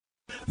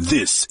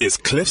This is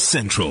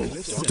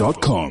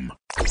CliffCentral.com.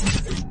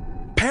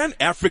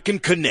 Pan-African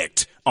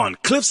Connect on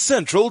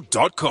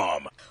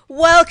CliffCentral.com.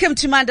 Welcome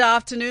to Monday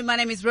afternoon. My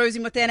name is Rosie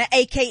Motena,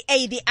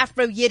 aka the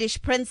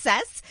Afro-Yiddish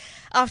Princess.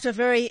 After a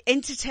very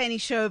entertaining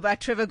show by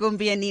Trevor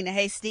Gumbi and Nina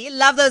Hasty.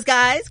 Love those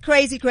guys.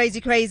 Crazy, crazy,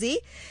 crazy.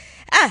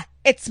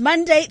 It's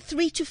Monday,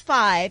 3 to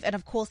 5, and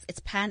of course it's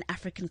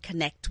Pan-African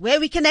Connect, where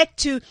we connect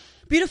to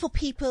beautiful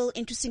people,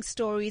 interesting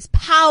stories,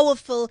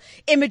 powerful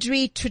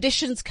imagery,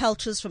 traditions,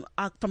 cultures from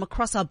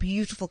across our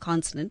beautiful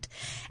continent.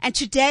 And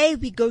today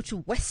we go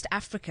to West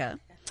Africa.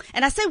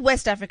 And I say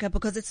West Africa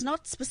because it's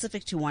not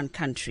specific to one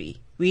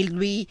country. We'll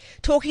be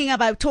talking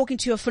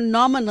to a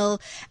phenomenal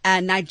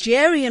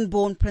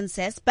Nigerian-born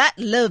princess that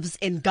lives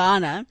in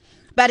Ghana,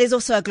 but is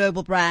also a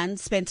global brand,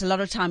 spent a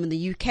lot of time in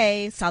the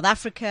UK, South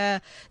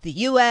Africa, the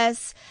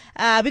US.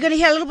 We're going to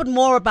hear a little bit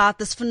more about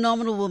this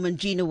phenomenal woman,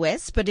 Gina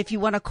West. But if you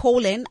want to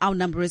call in, our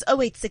number is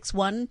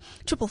 0861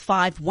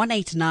 555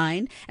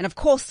 189. And of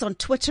course, on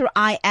Twitter,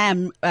 I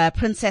am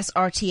Princess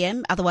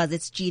RTM. Otherwise,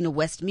 it's Gina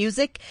West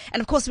Music.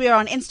 And of course, we are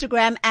on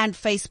Instagram and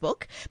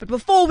Facebook. But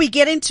before we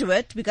get into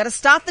it, we got to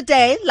start the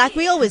day like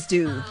we always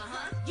do.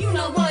 You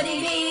know what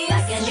it is.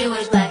 Black and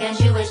Jewish, black and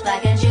Jewish,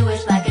 black and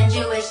Jewish, black and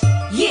Jewish.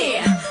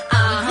 Yeah.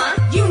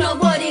 You know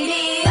what it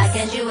is. Black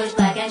and Jewish,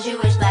 black and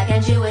Jewish, black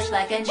and Jewish,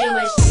 black and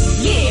Jewish.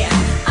 Yeah.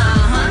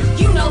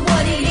 You know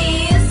what it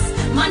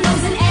is. My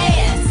nose and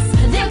ass,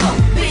 they're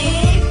both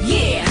big.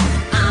 Yeah.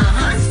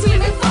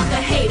 Screaming fuck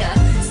a hater.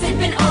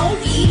 Sipping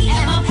OE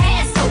at my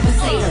Passover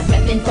Seder.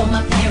 Repping for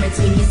my parents.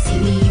 When you see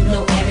me, you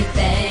know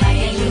everything. Black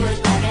and Jewish,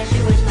 black and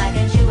Jewish, black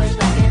and Jewish,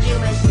 black and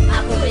Jewish.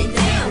 I put it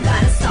down,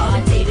 got a star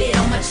of David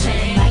on my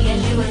chain. Black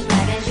and Jewish,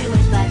 black and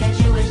Jewish, black and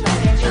Jewish,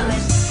 black and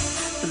Jewish.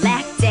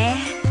 Black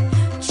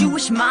dad,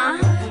 Jewish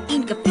mom,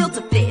 eating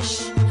filter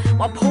fish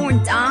while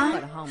pouring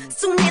dime.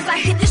 Soon as I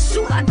hit the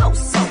shoot, I go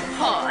so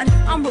hard.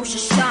 I'm Rosh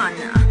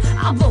Hashanah,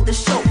 I blow the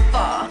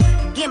shofar,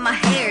 get my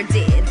hair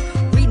did,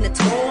 reading the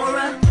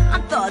Torah.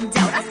 I'm thugged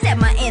out, I set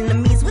my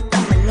enemies with the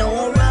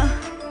menorah.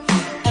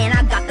 And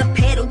I got the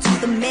pedal to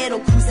the metal,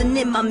 cruising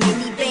in my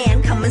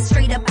minivan, coming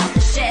straight up out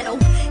the shadow.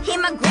 Hear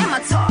my grandma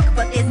talk,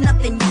 but there's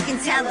nothing you can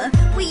tell her.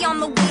 We on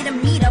the way to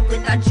meet up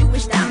with our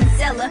Jewish diamond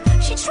seller.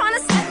 She trying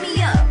to set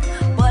me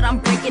up, but I'm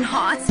breaking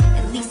hearts.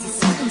 At least he's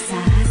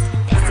circumcised.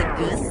 That's a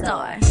good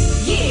start.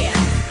 Yeah,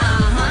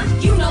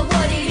 you know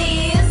what it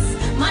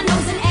is. My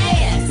nose and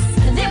ass,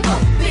 they're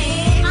both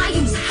big. I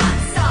use hot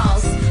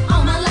sauce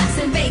on my laps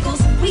and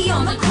bagels. We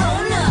on the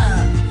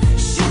corner,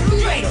 shooting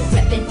dreidel.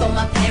 Repping for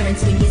my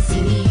parents. When you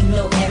see me, you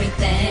know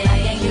everything.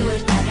 Black and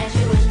Jewish, black and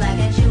Jewish, black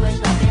and Jewish,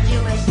 black and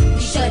Jewish.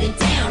 We shut it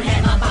down,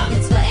 had my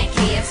pockets full at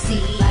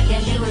KFC. Black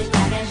and Jewish,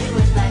 black and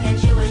Jewish, black and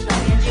Jewish,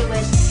 black and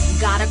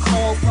Jewish. Got a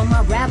call from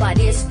my rabbi,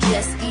 this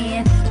just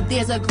in.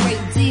 There's a great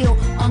deal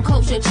on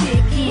kosher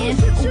chicken.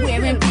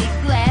 Wearing big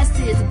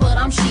glasses, but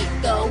I'm chic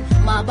though.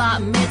 My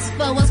bat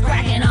mitzvah was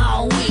cracking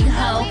all week,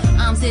 ho.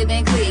 I'm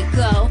sipping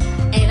Clico,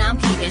 and I'm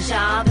keeping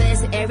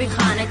Shabbos. Every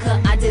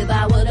Hanukkah, I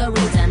devour the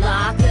roots and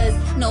lockers.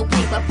 No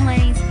paper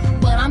planes,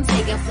 but I'm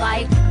taking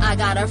flight. I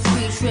got a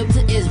free trip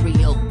to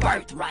Israel,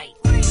 birthright.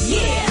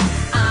 Yeah,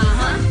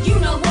 you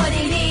know what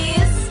it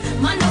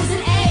is. My nose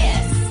and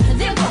ass,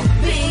 they're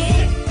both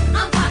big.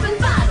 I'm popping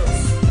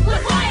bottles.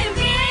 Look quiet,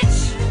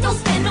 bitch. Don't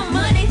spend no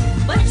money,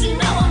 but you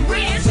know I'm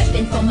rich.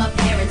 Repping for my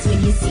parents.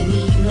 When you see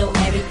me, you know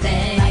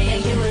everything. Black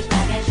and Jewish,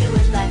 black and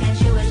Jewish, black and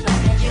Jewish,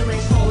 black and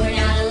Jewish. Pouring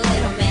out a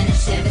little man and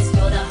Chevys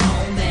for the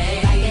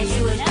homemade. Black and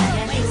Jewish, black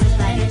and Jewish,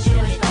 black and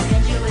Jewish, black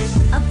and Jewish.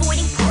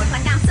 Avoiding pork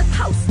like I'm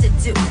supposed to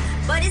do,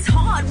 but it's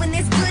hard when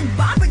there's good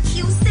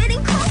barbecue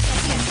sitting close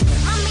to you.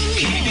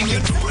 Keeping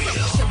it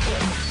real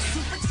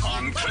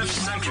on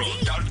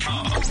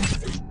CliffCentral.com.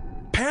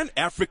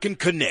 Pan-African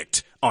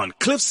Connect on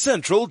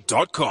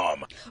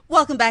CliffCentral.com.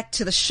 Welcome back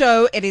to the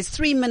show. It is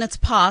 3 minutes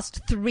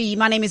past 3.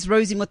 My name is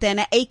Rosie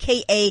Motena,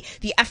 aka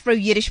the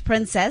Afro-Yiddish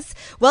Princess.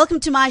 Welcome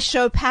to my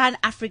show,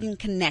 Pan-African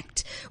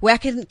Connect, where I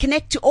can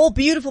connect to all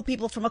beautiful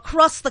people from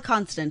across the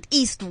continent,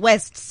 east,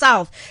 west,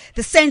 south,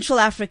 the Central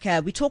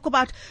Africa. We talk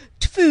about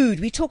food,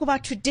 we talk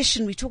about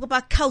tradition, we talk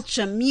about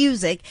culture,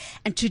 music,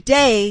 and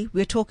today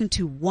we're talking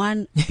to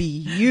one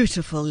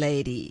beautiful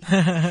lady.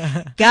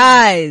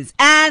 Guys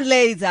and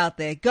ladies out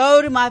there,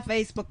 go to my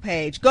Facebook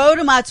page, go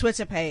to my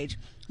Twitter page.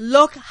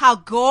 Look how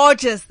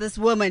gorgeous this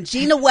woman,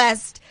 Gina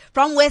West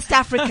from West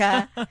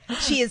Africa.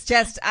 She is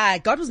just,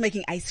 God was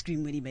making ice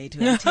cream when he made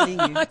her, I'm telling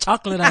you.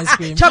 Chocolate ice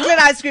cream. Chocolate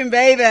ice cream,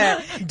 baby.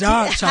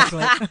 Dark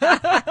chocolate.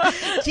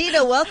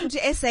 Gina, welcome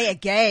to SA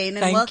again.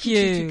 And Thank welcome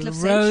you, to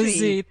Cliff Rosie.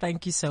 Century.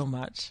 Thank you so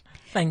much.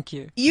 Thank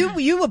you.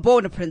 You were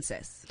born a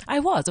princess. I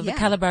was of the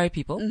Kalabari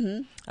people.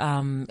 Mm-hmm.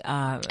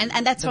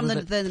 And that's from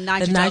the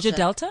Niger Delta. The Niger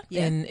Delta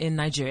Yeah. in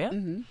Nigeria.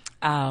 Mm-hmm.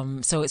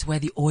 So it's where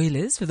the oil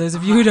is, for those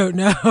of you who don't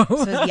know.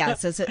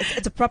 So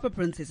it's a proper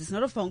princess. It's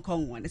not a Hong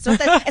Kong one. It's not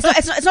that.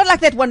 It's not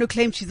like that one who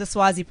claimed she's a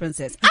Swazi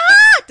princess.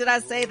 Did I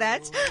say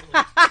that?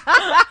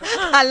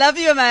 I love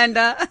you,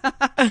 Amanda.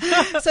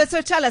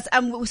 So tell us,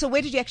 so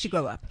where did you actually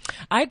grow up?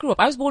 I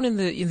was born in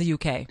the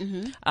UK,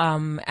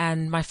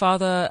 and my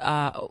father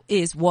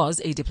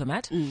was a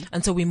diplomat,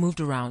 and so we moved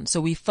around.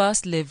 So we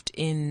first lived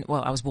I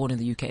was born in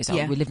the UK, so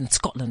we lived in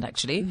Scotland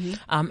actually,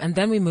 and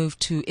then we moved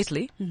to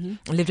Italy, and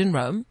lived in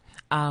Rome.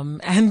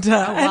 And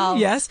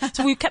yes,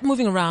 so we kept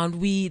moving around.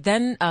 We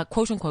then,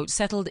 quote unquote,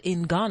 settled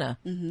in Ghana,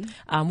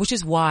 which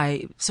is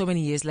why so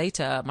many years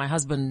later, my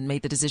husband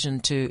made the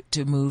decision to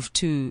move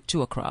to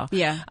Accra.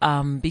 Yeah.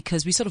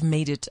 Because we sort of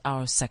made it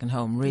our second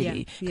home,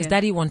 really. Because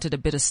Daddy wanted a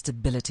bit of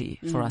stability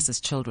for us as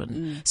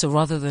children. So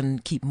rather than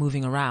keep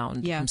moving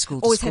around from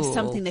school to always school. have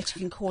something that you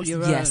can call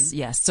your own.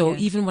 Yes. So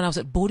even when I was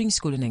at boarding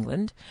school in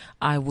England,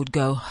 I would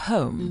go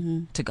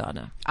home to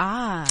Ghana.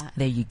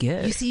 There you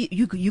go. You see,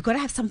 you got to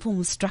have some form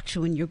of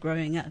structure when you're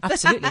growing up.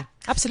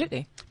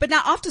 Absolutely. But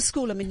now after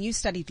school, I mean, you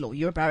studied law.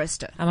 You're a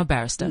barrister. I'm a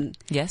barrister.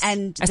 Yes.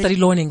 And I studied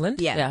law in England.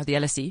 The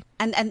LSE.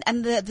 And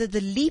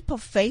the leap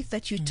of faith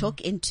that you took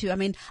into, I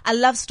mean, I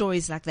love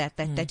stories like that,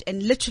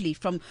 and literally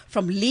from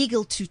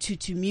legal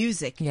to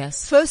music.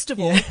 Yes. First of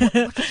all,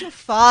 what was your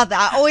father?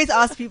 I always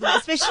ask people,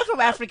 especially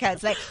from Africa,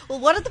 it's like, well,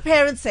 what did the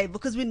parents say?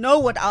 Because we know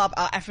what our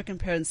African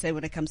parents say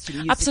when it comes to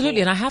music. Absolutely.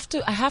 And I have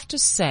to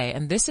say,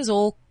 and this is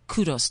all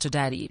kudos to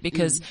Daddy,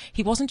 because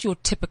he wasn't your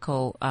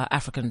typical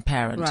African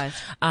parent. Right.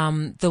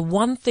 The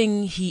one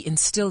thing he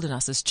instilled in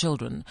us as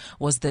children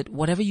was that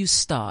whatever you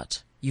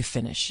start, you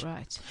finish.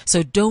 Right.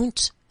 So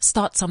don't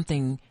start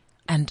something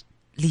and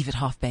leave it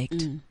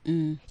half-baked.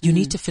 You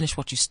need to finish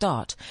what you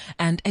start.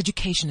 And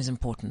education is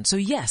important. So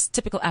yes,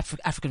 typical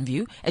African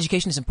view,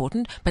 education is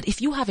important. But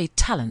if you have a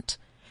talent,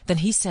 then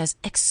he says,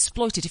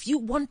 exploit it. If you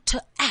want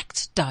to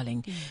act,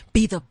 darling,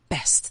 be the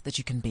best that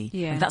you can be.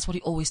 Yeah. And that's what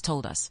he always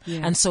told us.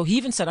 Yeah. And so he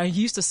even said, I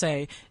used to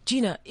say,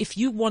 Gina, if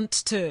you want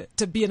to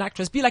be an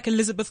actress, be like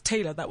Elizabeth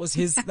Taylor. That was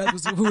who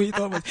he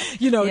thought was,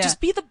 just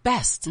be the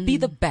best. Be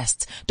the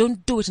best.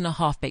 Don't do it in a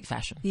half-baked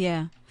fashion.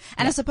 Yeah.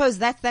 And I suppose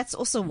that's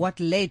also what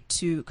led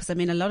to, because I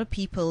mean, a lot of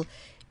people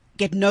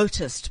get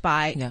noticed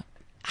by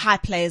high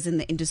players in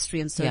the industry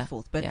and so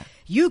forth, but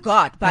you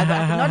got by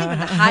not even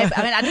the high.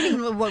 I mean, I don't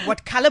even know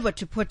what caliber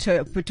to put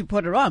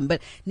her on,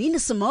 but Nina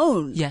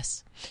Simone.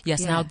 Yes. Yeah.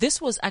 Now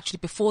this was actually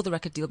before the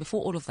record deal,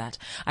 before all of that.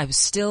 I was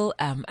still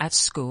at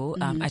school,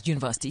 at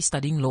university,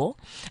 studying law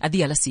at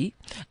the LSE,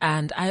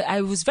 and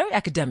I was very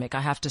academic,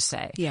 I have to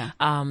say. Yeah.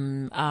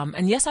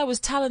 And yes, I was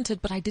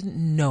talented, but I didn't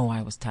know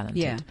I was talented.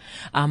 Yeah.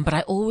 But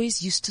I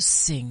always used to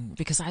sing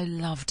because I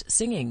loved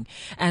singing,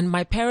 and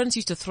my parents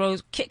used to throw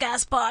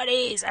kick-ass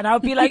parties, and I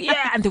would be like,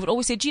 yeah, and they would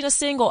always say, Gina,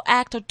 sing or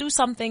act or do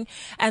something,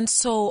 and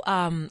so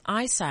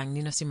I sang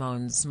Nina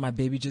Simone's "My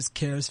Baby Just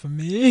Cares for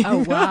Me." Oh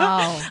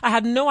wow! I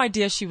had no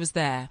idea she was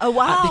there. Oh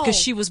wow! Because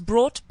she was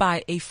brought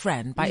by a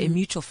friend, by a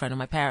mutual friend of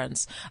my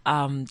parents,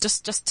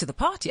 just to the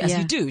party, as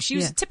you do. She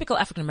was a typical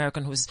African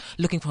American who was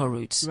looking for her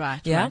roots.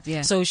 Right. Yeah. Right,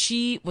 yeah. So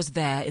she was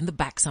there in the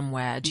back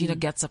somewhere. Gina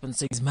gets up and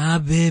sings, "My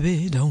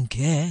baby don't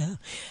care,"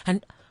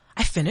 and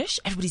I finish.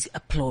 Everybody's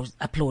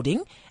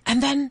applauding,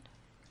 and then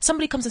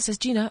somebody comes and says,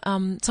 Gina,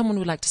 someone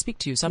would like to speak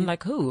to you. So I'm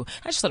like, who?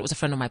 I just thought it was a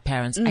friend of my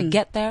parents. I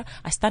get there,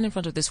 I stand in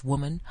front of this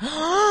woman,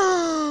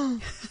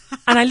 and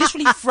I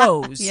literally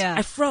froze. Yeah.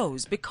 I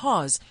froze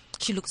because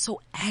she looked so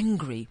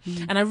angry.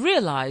 And I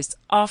realized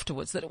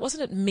afterwards that it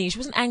wasn't at me. She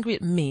wasn't angry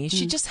at me.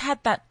 She just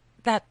had that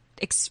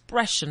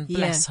expression,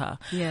 bless her.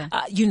 Yeah.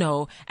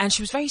 And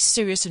she was very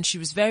serious, and she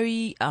was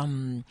very,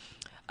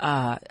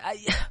 I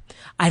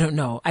don't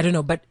know,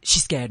 but she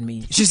scared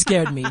me.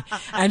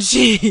 And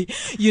she,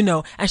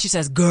 and she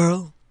says,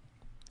 girl,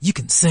 you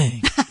can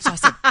sing. So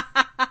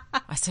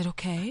I said,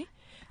 okay.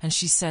 And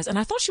she says, and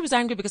I thought she was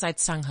angry because I'd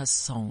sung her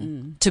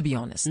song, to be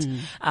honest.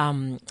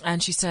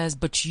 And she says,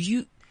 but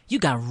you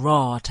got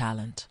raw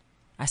talent.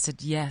 I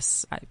said,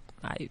 yes, I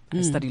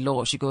study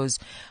law. She goes,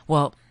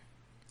 well,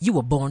 you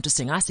were born to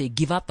sing. I say,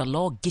 give up the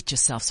law, get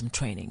yourself some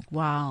training.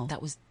 Wow.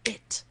 That was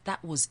it.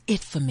 That was it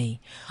for me.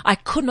 I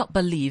could not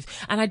believe,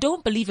 and I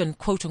don't believe in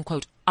quote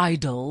unquote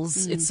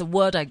idols. It's a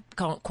word I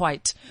can't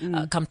quite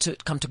come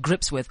to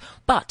grips with,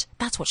 but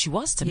that's what she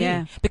was to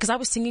me, because I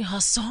was singing her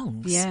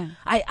songs. Yeah.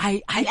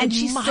 And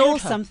she admired saw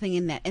her. something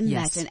in that,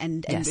 Yes.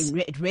 and Yes.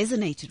 it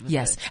resonated with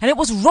Yes. her. And it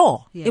was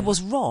raw. Yeah. It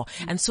was raw.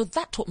 And so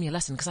that taught me a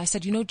lesson, because I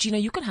said, Gina,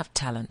 you can have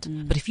talent,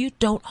 but if you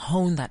don't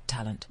hone that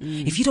talent,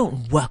 if you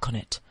don't work on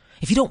it,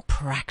 if you don't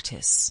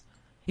practice,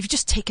 if you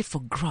just take it for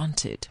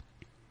granted,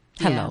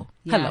 hello.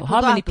 We'll How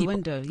go many out the people?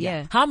 window,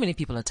 yeah. How many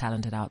people are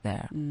talented out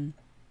there?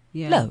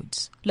 Yeah.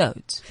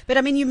 Loads. But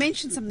I mean, you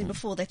mentioned something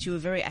before that you were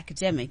very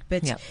academic,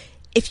 but Yeah.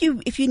 if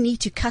you need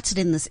to cut it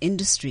in this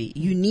industry,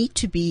 you need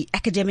to be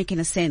academic in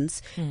a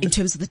sense in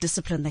terms of the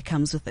discipline that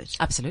comes with it.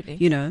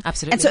 Absolutely. And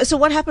Absolutely. so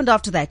what happened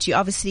after that? You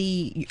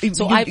obviously you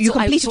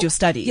completed your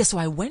studies. Yeah, so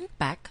I went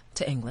back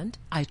to England.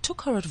 I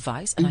took her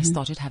advice and I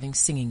started having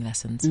singing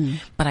lessons.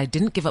 But I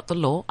didn't give up the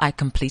law. I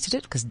completed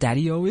it because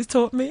Daddy always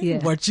taught me, Yeah.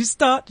 what you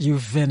start, you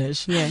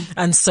finish. Yeah.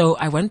 And so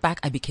I went back.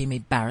 I became a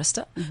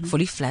barrister,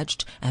 fully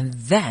fledged. And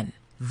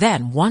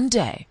then one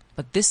day,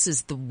 but this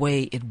is the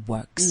way it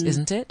works,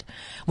 isn't it?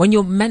 When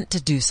you're meant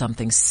to do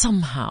something,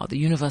 somehow the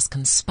universe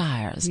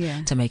conspires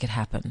to make it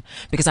happen.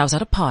 Because I was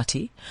at a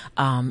party,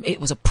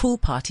 it was a pool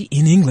party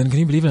in England, can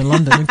you believe it, in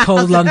London, in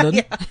cold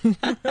London.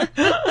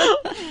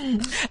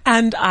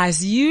 And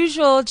as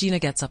usual, Gina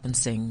gets up and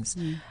sings.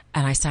 And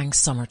I sang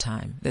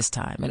Summertime this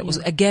time. And it was,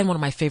 again, one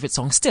of my favorite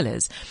songs, still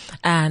is.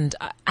 And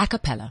a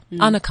cappella,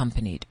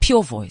 unaccompanied,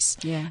 pure voice.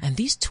 Yeah. And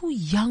these two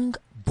young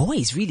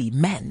boys, really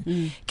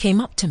men, came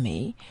up to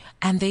me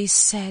and they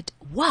said,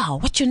 wow,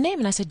 what's your name?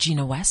 And I said,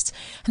 Gina West.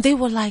 And they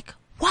were like,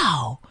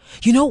 wow,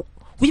 you know,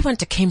 we went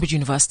to Cambridge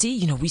University,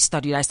 you know, I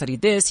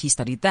studied this, he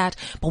studied that,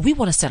 but we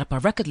want to set up a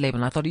record label.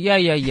 And I thought, yeah,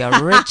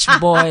 rich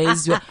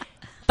boys.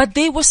 But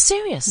they were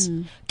serious.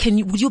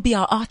 Would you be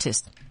our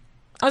artist?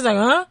 I was like,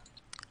 huh?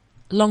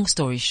 Long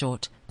story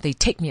short, they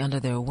take me under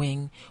their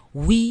wing.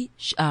 We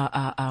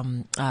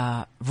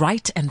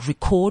write and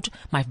record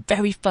my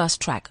very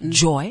first track,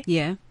 Joy.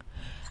 Yeah.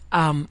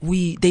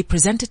 They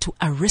present it to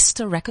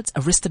Arista Records,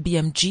 Arista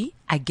BMG.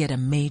 I get a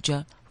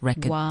major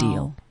record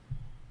deal.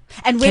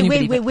 And where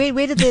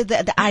did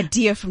the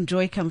idea from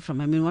Joy come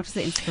from? I mean, what was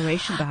the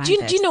inspiration behind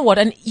it? Do you know what?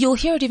 And you'll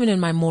hear it even in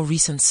my more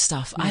recent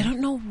stuff. I don't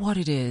know what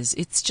it is.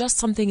 It's just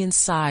something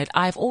inside.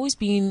 I've always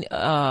been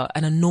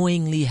an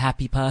annoyingly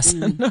happy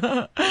person.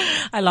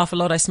 I laugh a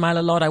lot. I smile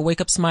a lot. I wake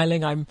up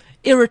smiling. I'm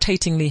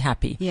irritatingly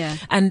happy. Yeah.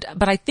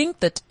 But I think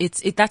that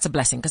that's a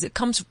blessing because it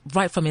comes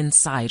right from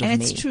inside of me.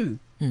 And it's true.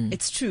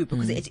 It's true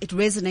because it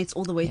resonates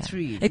all the way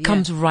through you. It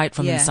comes right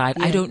from inside.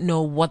 Yeah. I don't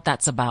know what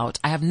that's about.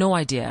 I have no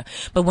idea.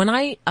 But when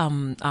I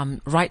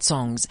write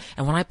songs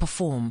and when I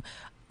perform,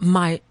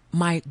 my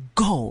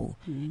goal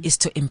is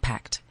to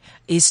impact,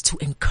 is to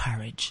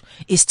encourage,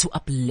 is to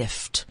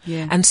uplift.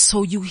 Yeah. And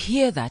so you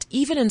hear that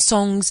even in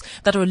songs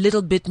that are a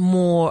little bit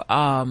more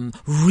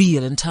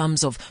real in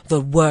terms of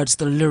the words,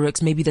 the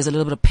lyrics, maybe there's a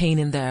little bit of pain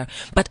in there.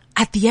 But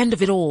at the end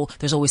of it all,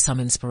 there's always some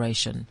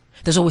inspiration.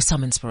 There's always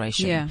some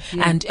inspiration. Yeah.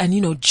 And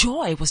you know,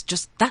 Joy was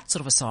just that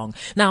sort of a song.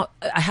 Now,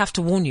 I have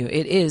to warn you,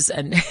 it is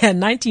in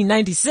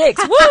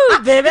 1996. Woo,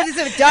 baby. It's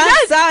a dance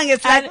song.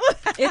 It's like,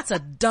 it's a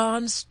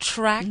dance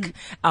track.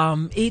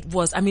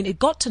 It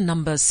got to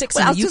number 6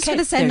 well, in I was the UK. just going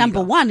to say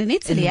number 1 in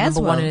Italy as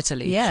well. Number 1 in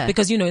Italy. Yeah.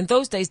 Because, you know, in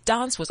those days,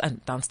 dance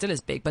still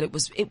is big, but it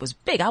was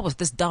big. I was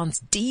this dance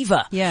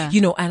diva. Yeah. You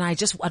know, and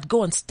I'd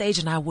go on stage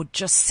and I would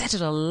just set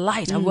it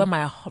alight. I'd wear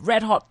my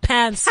red hot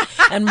pants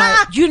and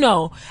my, you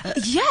know,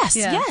 yes.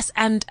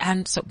 And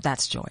so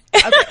that's Joy.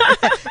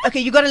 Okay,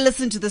 you got to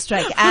listen to this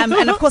track.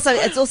 And of course,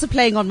 it's also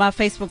playing on my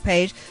Facebook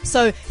page.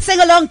 So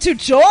sing along to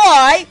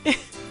Joy.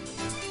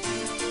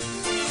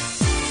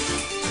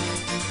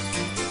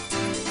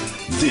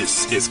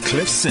 This is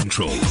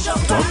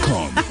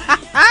CliffCentral.com.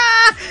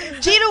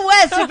 Gina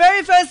West, your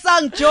very first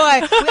song,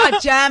 Joy. We are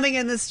jamming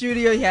in the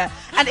studio here.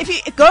 And if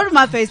you go to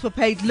my Facebook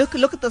page, look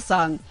at the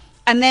song.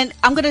 And then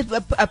I'm going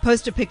to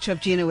post a picture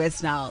of Gina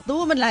West now. The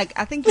woman, like,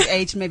 I think you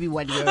aged maybe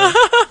 1 year.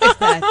 If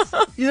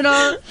that. You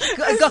know?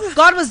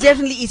 God was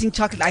definitely eating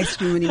chocolate ice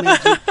cream when he made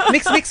you.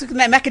 Mixed with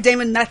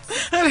macadamia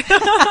nuts.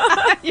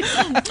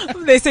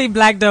 They say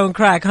black don't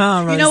crack,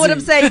 huh, Rosie? You know what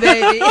I'm saying,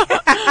 baby?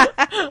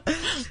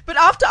 But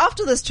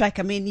after this track,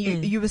 I mean,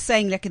 you were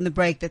saying, like, in the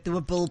break that there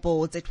were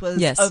billboards. It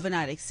was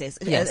overnight success.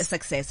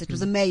 It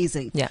was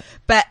amazing. Yeah.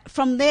 But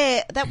from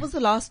there, that was the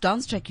last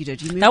dance track you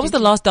did. That was the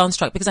last dance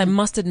track because I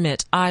must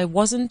admit,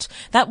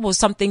 that was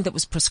something that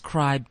was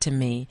prescribed to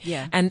me.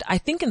 Yeah. And I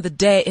think back in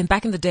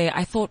the day,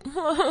 I thought,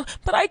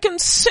 but I can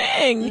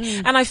sing.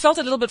 And I felt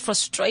a little bit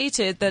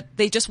frustrated that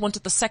they just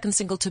wanted the second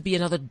single to be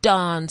another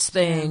dance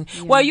thing.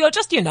 Yeah. Where you're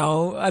just, you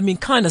know, I mean,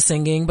 kind of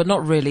singing, but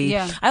not really.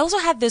 Yeah. I also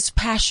had this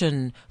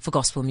passion for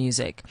gospel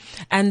music.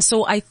 And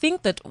so I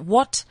think that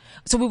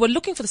so we were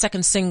looking for the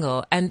second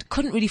single and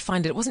couldn't really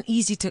find it. It wasn't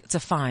easy to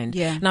find.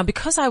 Yeah. Now,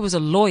 because I was a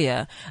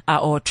lawyer,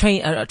 or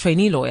a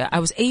trainee lawyer, I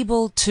was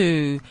able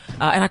to,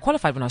 and I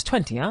qualified when I was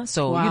 20, huh?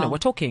 So, wow. You know, we're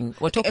talking.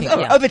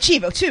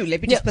 Overachiever too.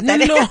 Let me just put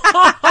that in.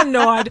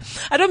 No,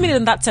 I don't mean it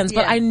in that sense,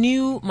 but I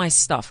knew my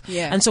stuff.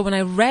 Yeah. And so when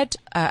I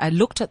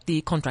looked at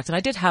the contract, and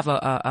I did have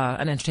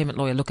an entertainment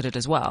lawyer look at it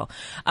as well.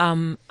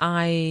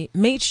 I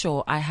made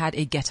sure I had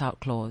a get out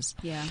clause.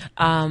 Yeah.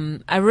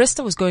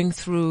 Arista was going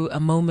through a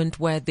moment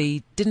where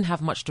they didn't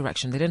have much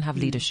direction. They didn't have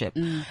leadership.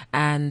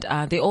 And,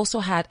 they also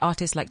had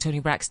artists like Toni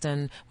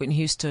Braxton, Whitney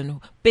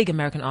Houston, big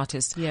American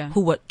artists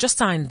who were just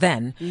signed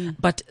then,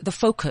 but the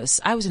focus,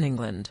 I was in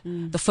England,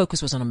 the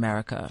focus was on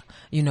America.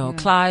 You know,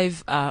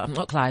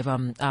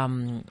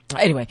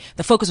 anyway,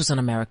 the focus was on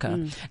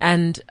America.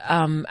 And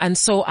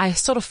so I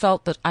sort of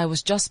felt that I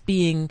was just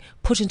being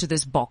put into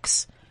this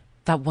box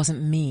that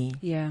wasn't me.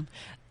 Yeah.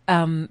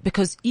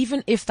 Because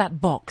even if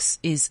that box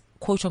is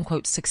quote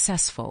unquote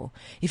successful,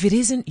 if it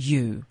isn't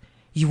you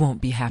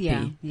won't be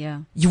happy.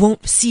 Yeah. You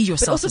won't see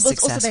yourself as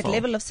successful. But also that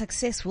level of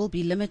success will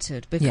be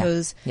limited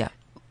because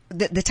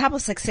the type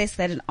of success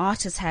that an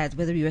artist has,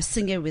 whether you're a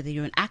singer, whether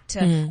you're an actor,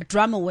 a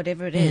drummer,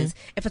 whatever it is,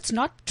 if it's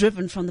not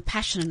driven from the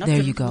passion and not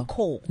driven from the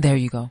core. There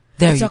you go.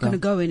 There It's you not go. going to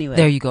go anywhere.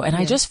 There you go. And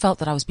I Yeah. just felt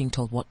that I was being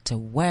told what to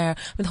wear. I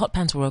mean, the hot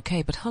pants were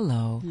okay, but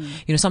hello.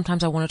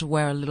 Sometimes I wanted to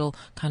wear a little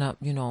kind of,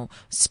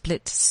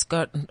 split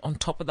skirt on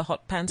top of the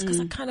hot pants because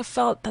I kind of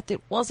felt that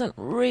it wasn't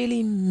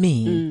really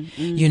me,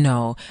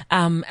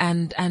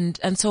 and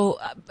so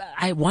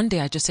one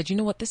day I just said, you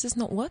know what, this is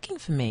not working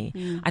for me.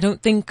 I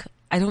don't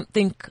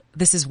think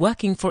this is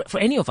working for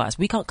any of us.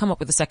 We can't come up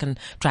with a second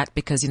track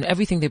because,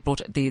 everything they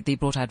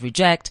brought I'd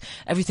reject.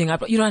 Everything I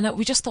brought, and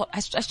we just thought,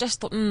 I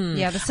just thought,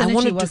 Yeah, the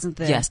synergy wasn't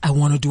there. Yes, I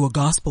want to do a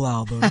gospel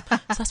album.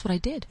 So that's what I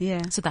did.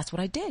 Yeah. So that's what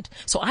I did.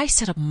 So I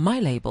set up my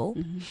label.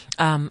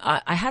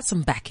 I had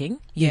some backing,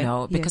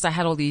 because I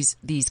had all these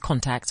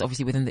contacts,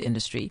 obviously, within the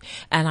industry.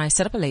 And I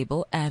set up a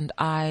label and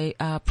I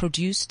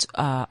produced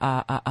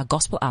a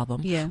gospel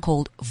album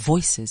called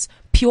Voices,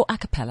 pure a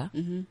cappella.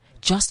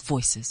 Just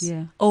voices.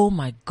 Yeah. Oh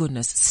my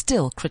goodness.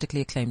 Still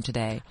critically acclaimed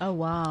today. Oh,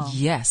 wow.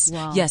 Yes.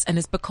 Wow. Yes. And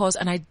it's because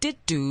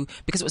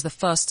it was the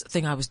first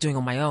thing I was doing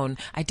on my own,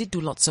 I did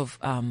do lots of,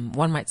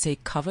 one might say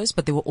covers,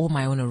 but they were all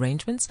my own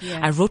arrangements. Yeah.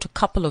 I wrote a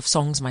couple of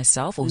songs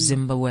myself, or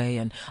Zimbabwe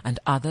and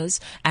others.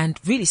 And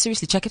really,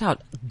 seriously, check it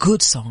out.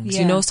 Good songs,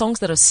 Yeah. songs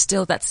that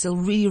still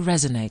really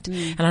resonate.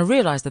 And I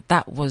realized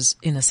that was,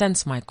 in a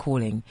sense, my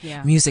calling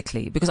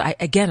musically, because I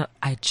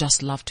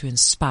just love to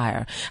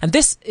inspire. And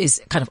this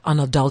is kind of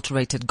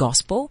unadulterated gospel.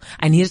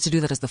 I needed to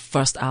do that as the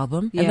first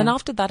album. Yeah. And then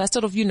after that, I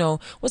sort of,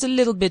 was a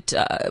little bit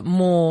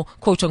more,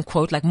 quote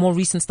unquote, like more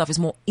recent stuff is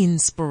more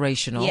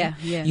inspirational. Yeah.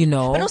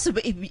 But also,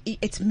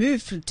 it's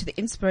moved to the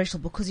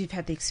inspirational because you've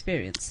had the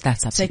experience.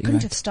 That's So you absolutely couldn't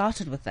right. have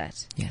started with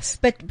that. Yes.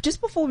 But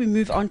just before we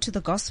move on to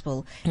the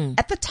gospel,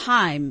 at the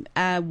time,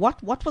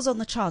 what was on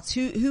the charts?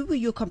 Who were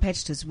your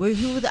competitors?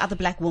 Who were the other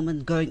black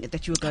women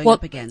that you were going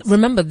up against?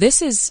 Remember,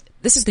 this is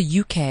the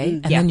UK,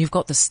 and then you've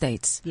got the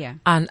States. Yeah.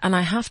 And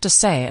I have to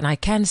say, and I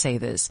can say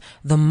this,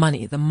 the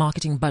money, the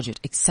marketing budget,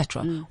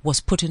 etc.,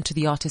 was put into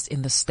the artists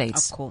in the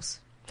States. Of course.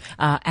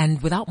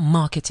 And without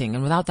marketing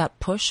and without that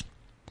push,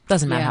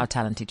 doesn't matter Yeah. how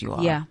talented you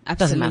are. Yeah,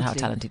 Doesn't matter how absolutely.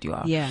 talented you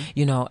are. Yeah.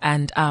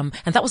 And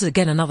that was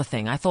again another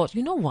thing. I thought,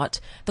 you know what?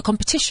 The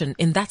competition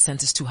in that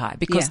sense is too high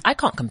because Yeah. I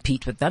can't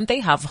compete with them. They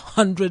have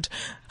 100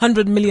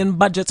 million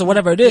budgets or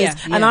whatever it is. Yeah,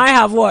 And yeah. I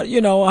have what,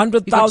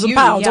 100,000 you,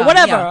 pounds or yeah,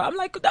 whatever. yeah. I'm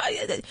like,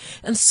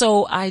 and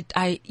so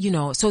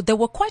so there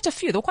were quite a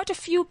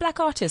few black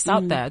artists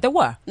out there. There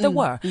were,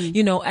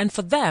 and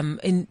for them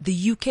in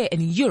the UK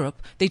and in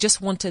Europe, they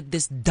just wanted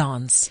this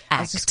dance act.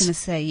 I was just going to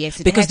say, yes,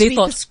 it Because had to they be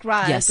thought,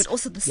 prescribed, yes, but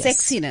also the yes,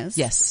 sexiness.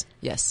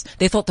 Yes.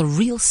 They thought the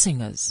real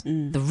singers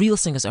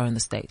are in the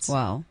States.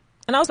 Wow.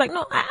 And I was like,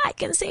 no, I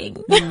can sing.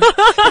 but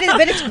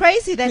it's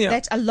crazy that, Yeah.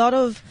 that a lot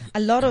of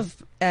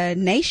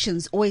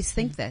nations always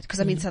think that. Because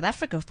I mean, South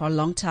Africa for a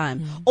long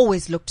time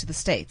always looked to the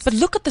States. But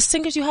look at the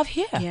singers you have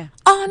here. Yeah.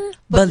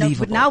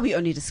 Unbelievable. But now we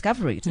only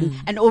discover it.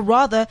 Or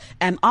rather,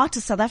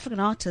 South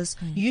African artists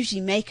usually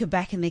make it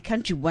back in their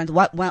country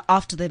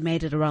after they've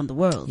made it around the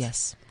world.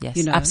 Yes,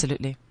 You know?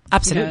 absolutely.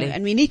 Absolutely.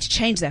 And we need to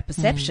change that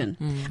perception.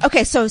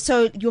 Okay, so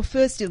your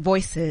first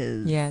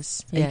voices.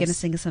 Yes. Are you going to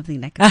sing us something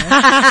like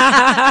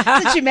that?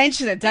 Since you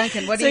mentioned it,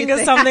 Duncan, what do Sing you us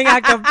think? something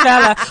a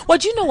cappella. Well,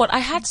 do you know what? I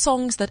had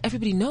songs that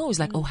everybody knows,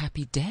 like Oh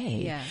Happy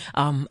Day, Yeah.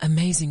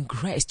 Amazing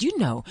Grace. Do you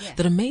know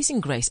that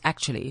Amazing Grace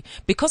actually,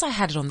 because I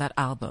had it on that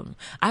album,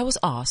 I was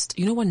asked,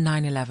 when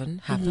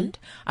 9/11 happened,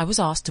 I was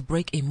asked to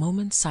break a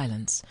moment's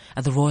silence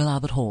at the Royal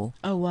Albert Hall.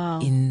 Oh, wow.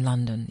 In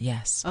London,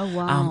 yes. Oh,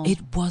 wow. It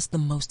was the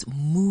most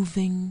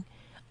moving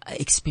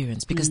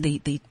experience because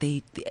the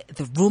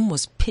room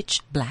was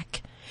pitch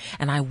black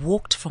and I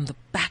walked from the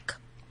back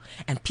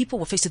and people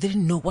were faced, so they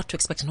didn't know what to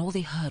expect, and all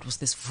they heard was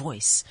this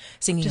voice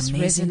singing Just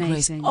Amazing Grace.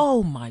 resonating.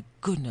 Oh my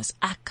goodness,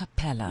 a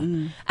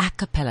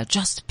cappella,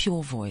 just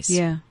pure voice.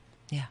 Yeah.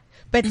 Yeah.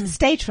 But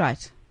stage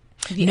fright.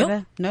 Have you No.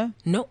 ever? No?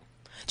 No.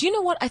 Do you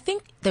know what? I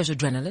think there's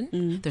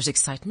adrenaline, there's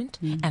excitement,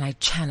 and I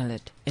channel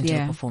it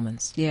into a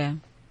performance. Yeah.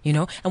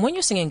 And when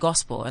you're singing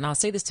gospel, and I'll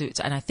say this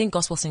and I think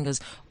gospel singers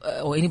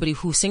or anybody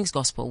who sings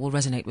gospel will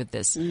resonate with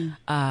this.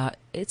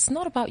 It's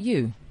not about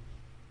you.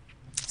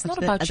 It's not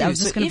about you. I was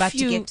just So about if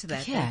to get to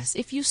that. Yes,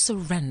 if you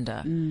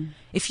surrender,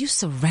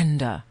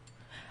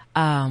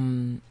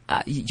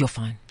 you're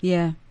fine.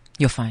 Yeah.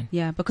 You're fine.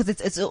 Yeah, because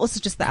it's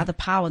also just the other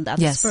power and the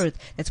other Yes. spirit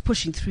that's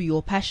pushing through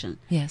your passion.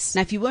 Yes.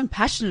 Now, if you weren't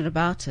passionate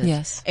about it,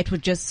 Yes. it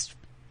wouldn't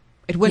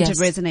have Yes.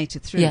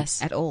 resonated through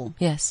Yes. at all.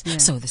 Yes. Yeah.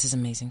 So this is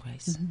Amazing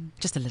Grace.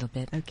 Just a little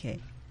bit. Okay.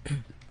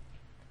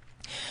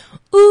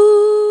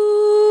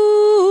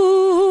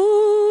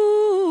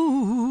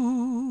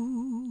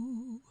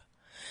 Ooh,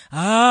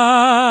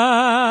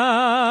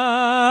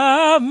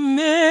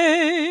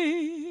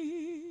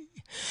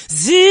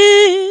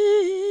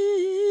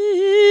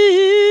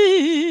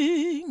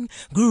 amazing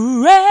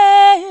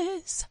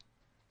grace,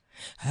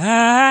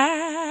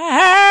 how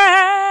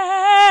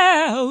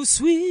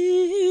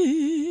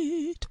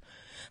sweet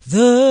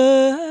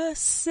the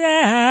sound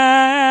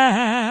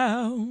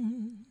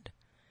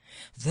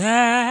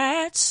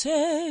that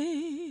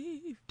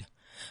saved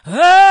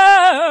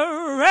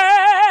a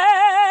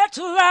wretch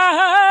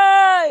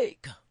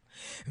like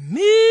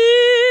me.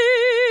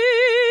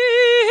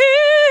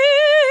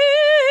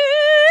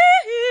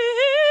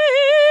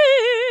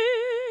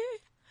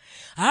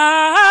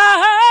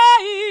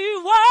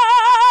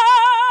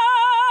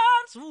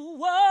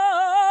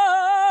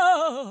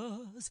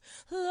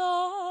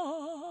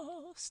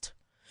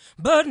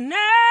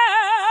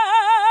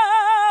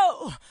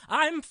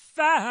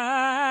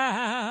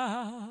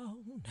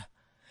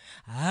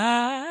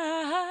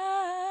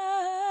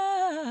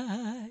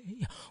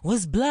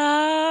 was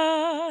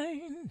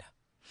blind,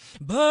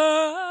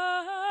 but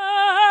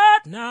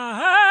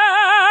now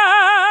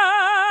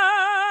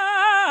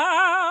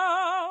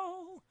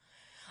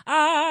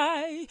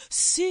I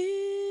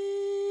see.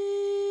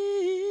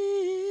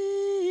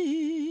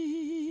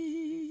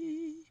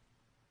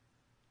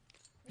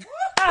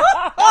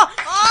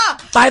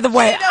 By the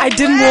way, I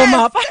didn't warm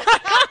up.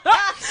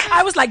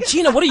 I was like,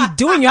 Gina, what are you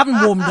doing? You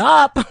haven't warmed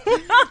up.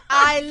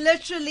 I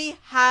literally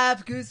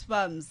have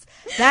goosebumps.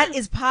 That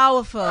is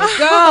powerful.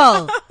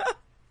 Girl.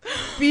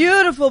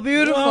 Beautiful,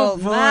 beautiful. Oh,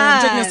 boy, man.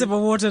 I'm taking a sip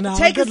of water now.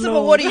 Take a Good sip of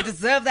Lord. water. You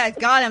deserve that.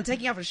 God, I'm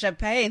taking off a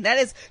champagne. That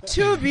is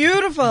too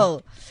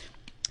beautiful.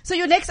 So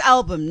your next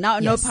album, No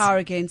Yes. Power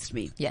Against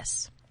Me.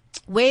 Yes.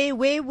 Where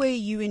were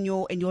you in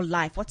your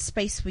life? What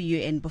space were you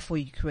in before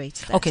you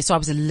created that? Okay, so I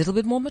was a little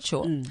bit more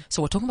mature.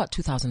 So we're talking about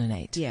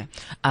 2008. Yeah.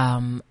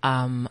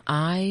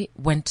 I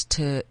went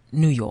to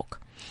New York.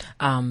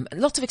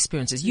 Lots of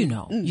experiences, you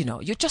know,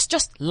 you're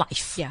just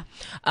life. Yeah.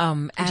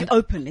 And you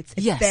open. It's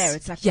yes, there.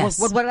 It's like, yes.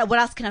 what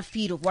else can I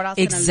feed off? What else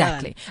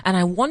Exactly. can I learn? And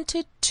I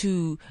wanted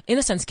to, in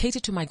a sense, cater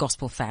to my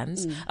gospel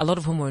fans, a lot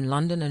of whom were in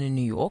London and in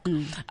New York.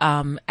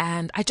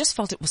 And I just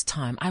felt it was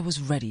time. I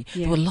was ready.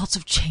 Yeah. There were lots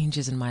of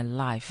changes in my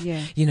life.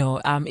 Yeah. You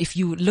know, if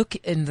you look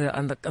on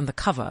the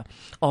cover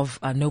of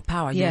No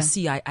Power, Yeah. you'll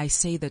see I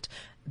say that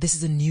this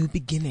is a new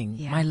beginning.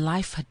 Yeah. My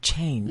life had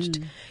changed.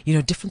 You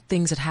know, different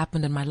things had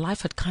happened and my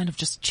life had kind of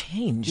just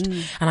changed.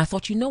 And I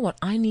thought, you know what?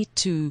 I need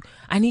to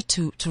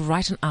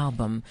write an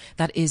album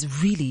that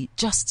is really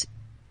just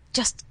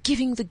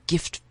giving the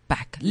gift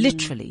back,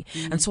 literally.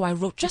 And so I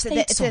wrote just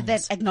 8 songs.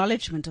 That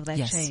acknowledgement of that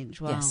Yes, change.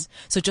 Wow. yes.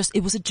 So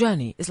it was a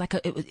journey. It's like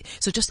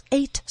so just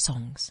 8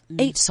 songs,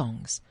 8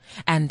 songs.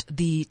 And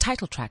the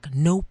title track,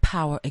 No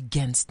Power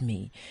Against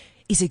Me,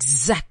 is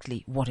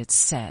exactly what it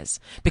says,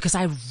 because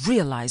I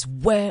realize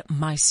where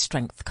my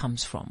strength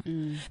comes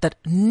from. That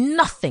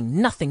nothing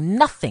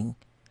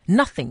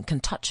can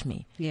touch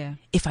me. Yeah.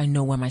 If I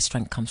know where my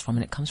strength comes from,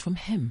 and it comes from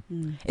Him.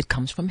 It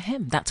comes from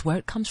Him. That's where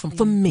it comes from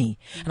for me.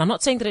 And I'm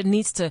not saying that it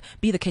needs to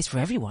be the case for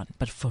everyone,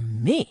 but for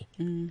me,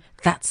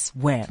 that's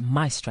where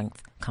my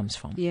strength comes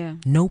from. Yeah.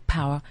 No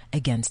power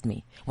against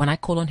me. When I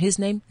call on His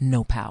name,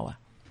 no power.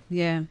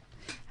 Yeah.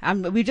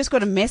 We just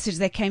got a message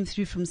that came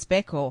through from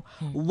Speckle.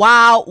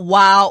 Wow,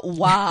 wow,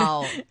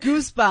 wow.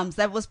 Goosebumps.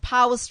 That was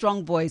Power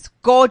Strong Voice.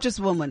 Gorgeous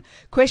woman.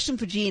 Question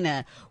for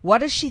Gina. What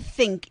does she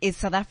think is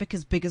South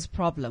Africa's biggest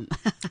problem?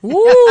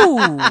 Ooh.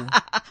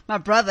 My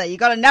brother, you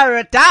got to narrow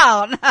it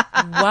down.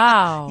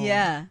 Wow.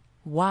 Yeah.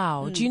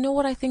 Wow. Do you know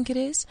what I think it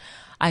is?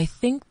 I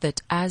think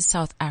that as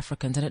South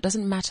Africans, and it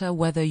doesn't matter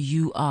whether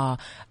you are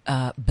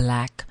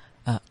black,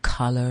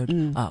 colored,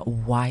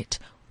 white,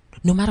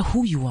 no matter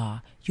who you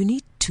are, you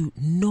need to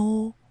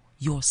know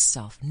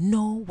yourself,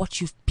 know what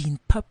you've been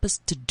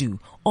purposed to do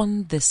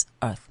on this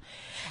earth.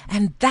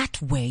 And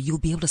that way you'll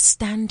be able to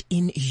stand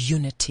in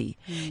unity.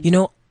 You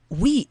know,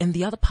 we in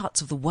the other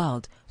parts of the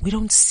world, we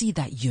don't see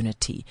that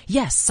unity.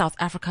 Yes, South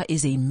Africa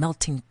is a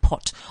melting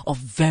pot of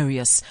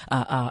various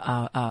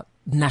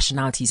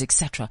nationalities,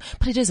 etc.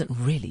 But it isn't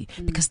really,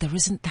 because there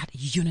isn't that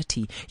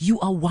unity. You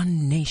are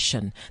one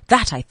nation.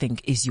 That, I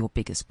think, is your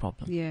biggest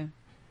problem. Yeah.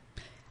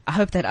 I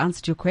hope that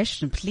answered your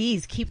question.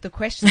 Please keep the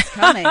questions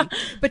coming.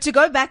 But to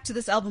go back to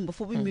this album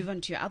before we move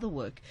on to your other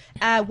work,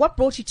 what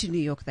brought you to New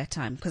York that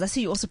time? Because I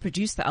see you also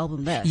produced the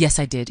album there. Yes,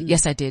 I did.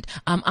 Yes, I did.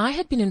 I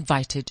had been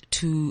invited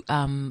to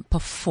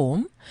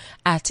perform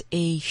at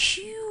a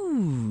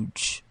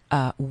huge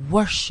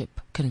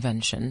worship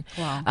convention.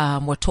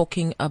 Wow. We're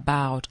talking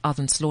about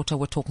Alvin Slaughter.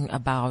 We're talking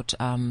about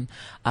I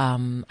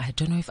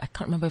don't know, I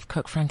can't remember if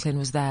Kirk Franklin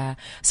was there.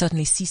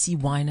 Certainly CeCe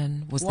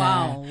Winan was there.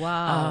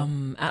 Wow.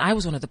 And I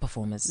was one of the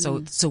performers.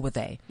 So were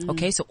they.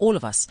 Okay. So all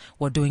of us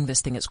were doing this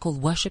thing. It's called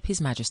Worship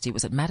His Majesty. It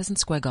was at Madison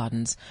Square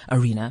Gardens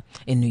Arena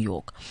in New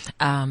York.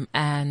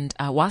 And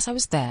whilst I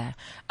was there,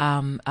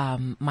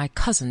 my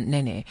cousin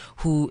Nene,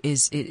 who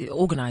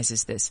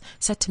organizes this,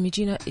 said to me,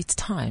 Gina, it's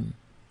time.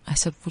 I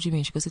said, what do you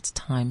mean? She goes, it's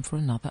time for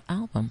another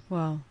album.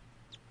 Wow.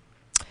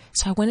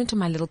 So I went into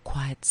my little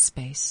quiet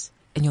space,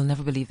 and you'll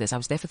never believe this. I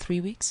was there for 3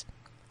 weeks.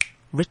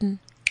 Written,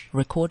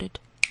 recorded,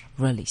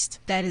 released.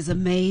 That is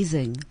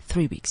amazing.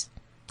 3 weeks.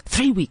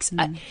 3 weeks.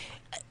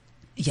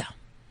 Yeah.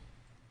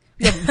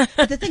 Yeah,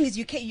 but the thing is,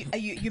 you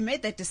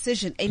made that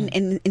decision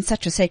in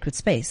such a sacred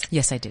space.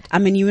 Yes, I did. I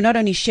mean, you were not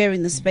only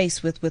sharing the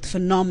space with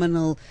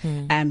phenomenal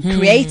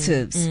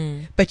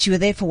creatives, but you were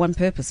there for one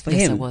purpose, for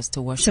Yes, him. I was,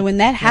 to worship. So when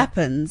that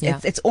happens, Yeah.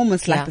 it's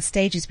almost like Yeah. the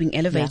stage is being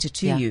elevated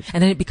to you.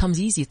 And then it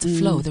becomes easy. It's a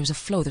flow. There's a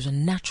flow. There's a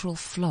natural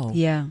flow.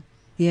 Yeah,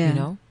 yeah. You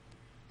know?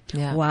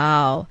 Yeah.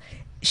 Wow.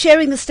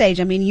 Sharing the stage.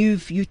 I mean, you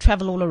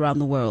travel all around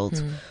the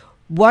world.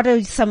 What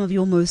are some of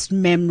your most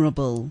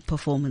memorable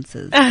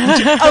performances?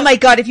 Oh my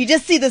God, if you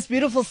just see this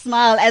beautiful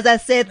smile as I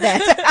said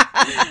that.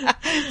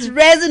 It's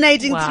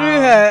resonating Wow. through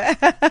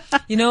her.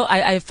 You know,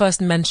 I first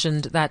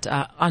mentioned that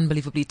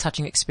unbelievably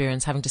touching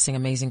experience having to sing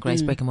Amazing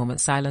Grace, Break a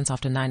Moment's Silence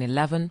after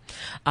 9/11.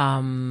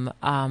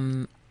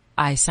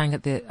 I sang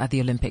at the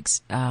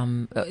Olympics,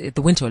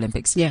 the Winter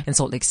Olympics in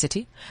Salt Lake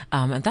City.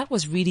 And that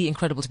was really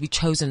incredible to be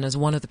chosen as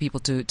one of the people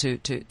to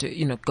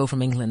go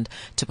from England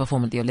to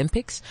perform at the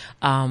Olympics.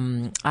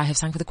 I have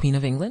sang for the Queen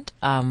of England,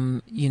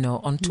 on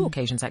 2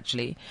 occasions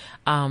actually.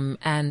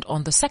 And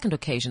on the second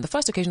occasion, the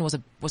first occasion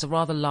was a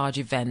rather large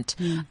event.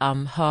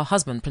 Her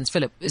husband, Prince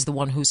Philip, is the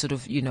one who sort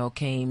of,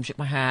 came, shook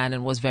my hand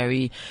and was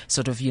very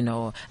sort of,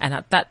 and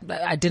at that,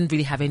 I didn't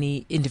really have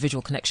any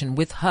individual connection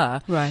with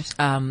her. Right.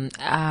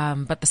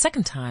 But the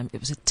second time, it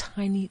was a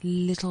tiny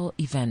little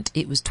event.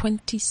 It was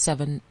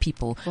 27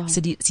 people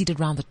seated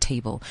around the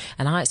table.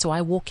 And so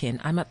I walk in,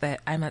 I'm at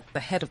the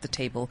head of the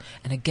table.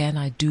 And again,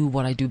 I do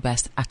what I do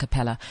best, a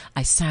cappella.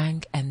 I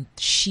sang and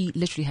she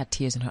literally had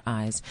tears in her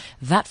eyes.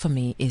 That for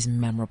me is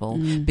memorable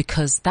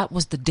because that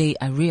was the day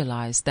I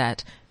realized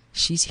that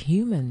she's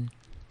human.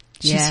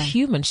 She's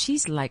human.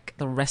 She's like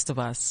the rest of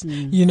us,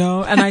 and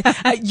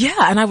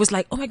and I was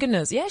like, oh my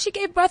goodness. Yeah, she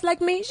gave birth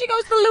like me. She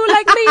goes to the loo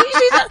like me.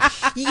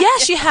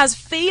 She has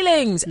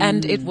feelings.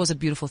 And it was a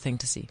beautiful thing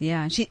to see.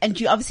 Yeah. She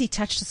obviously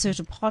touched a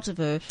certain part of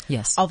her,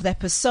 of that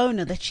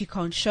persona that she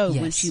can't show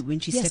when she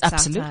steps outside.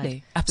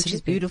 Absolutely. Which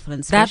is beautiful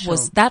and special.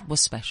 That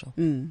was special.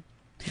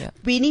 Yeah.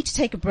 We need to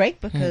take a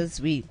break because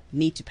we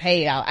need to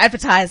pay our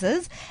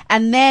advertisers.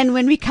 And then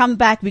when we come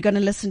back, we're going to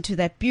listen to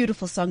that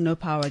beautiful song, No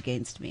Power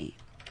Against Me.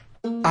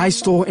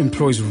 iStore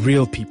employs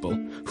real people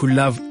who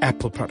love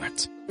Apple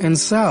products and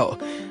sell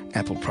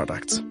Apple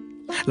products,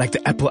 like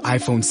the Apple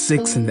iPhone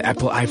 6 and the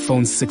Apple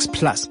iPhone 6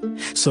 Plus.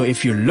 So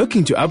if you're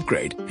looking to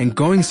upgrade and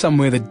going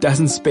somewhere that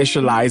doesn't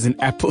specialize in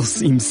Apple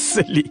seems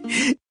silly,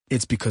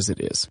 it's because it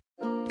is.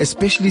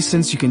 Especially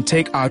since you can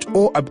take out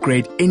or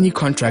upgrade any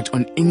contract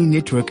on any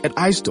network at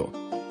iStore,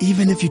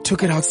 even if you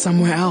took it out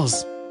somewhere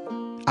else.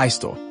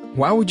 iStore.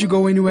 Why would you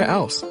go anywhere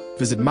else?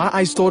 Visit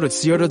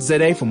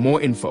myistore.co.za for more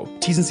info.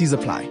 T's and C's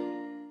apply.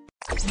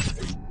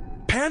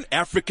 Pan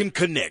African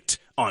Connect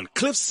on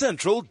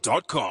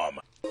cliffcentral.com.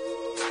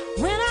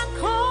 When I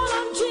call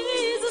on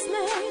Jesus'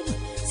 name,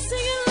 sing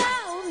it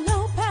loud,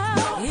 no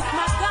power. If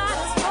my God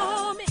is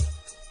for me,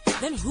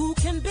 then who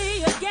can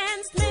be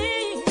against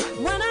me?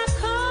 When I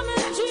come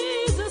in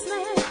Jesus'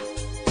 name,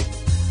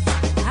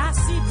 I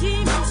see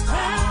demons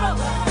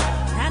tremble,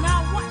 and I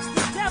watch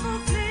the devil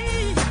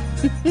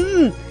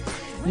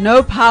flee.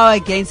 No Power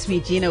Against Me,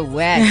 Gina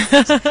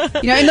West.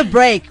 In the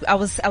break, I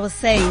was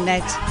saying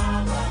that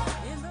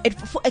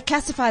it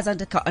classifies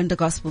under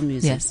gospel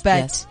music,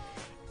 but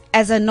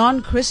as a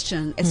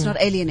non-Christian, it's not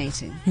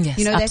alienating.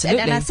 Yes,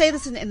 absolutely. And I say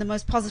this in the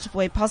most positive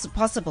way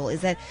possible,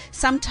 is that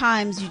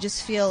sometimes you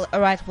just feel, all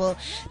right, well,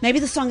 maybe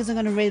the song isn't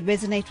going to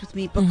resonate with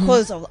me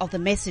because of the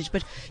message,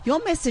 but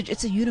your message,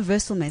 it's a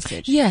universal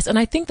message. Yes, and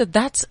I think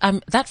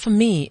that for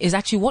me is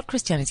actually what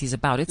Christianity is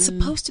about. It's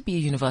supposed to be a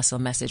universal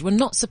message. We're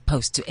not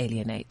supposed to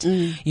alienate.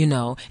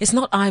 It's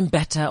not I'm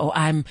better or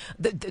I'm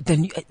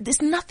then.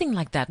 There's nothing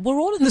like that.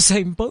 We're all in the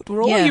same boat.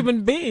 We're all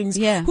human beings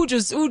who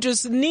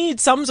just need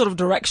some sort of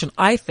direction,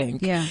 I think.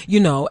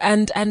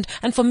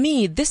 And for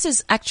me, this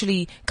is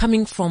actually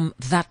coming from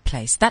that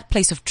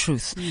place of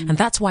truth. And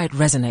that's why it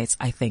resonates,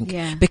 I think,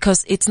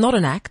 because it's not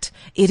an act.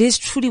 It is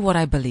truly what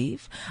I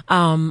believe.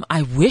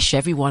 I wish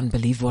everyone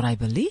believed what I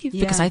believe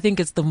because I think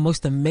it's the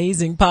most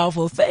amazing,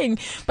 powerful thing.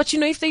 But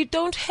if they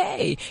don't,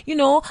 hey,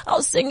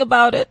 I'll sing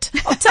about it.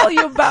 I'll tell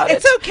you about it.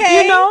 It's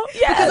okay.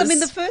 Yes.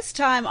 Because the first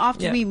time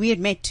after we had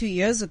met 2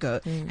 years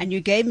ago and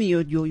you gave me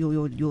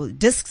your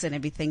discs and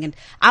everything, and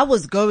I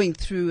was going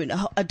through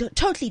a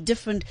totally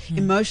different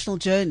emotional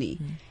journey.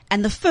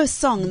 And the first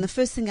song and the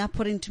first thing I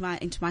put into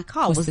my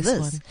car was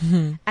this.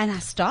 And I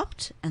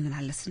stopped and then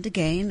I listened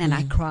again and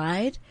I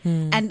cried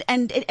and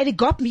it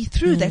got me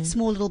through that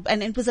small little,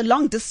 and it was a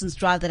long distance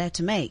drive that I had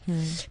to make.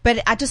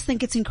 But I just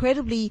think it's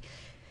incredibly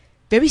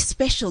very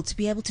special to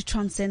be able to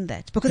transcend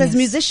that, because as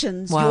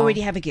musicians, you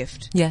already have a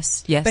gift.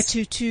 Yes. But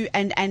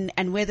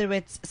and whether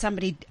it's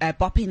somebody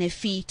bopping their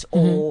feet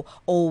or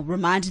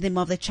reminding them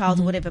of their child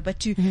or whatever, but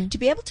to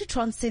be able to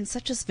transcend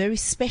such a very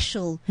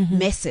special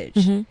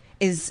message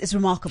is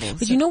remarkable.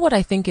 But you know what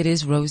I think it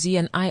is, Rosie,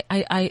 and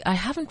I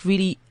haven't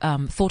really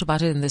thought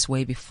about it in this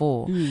way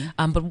before.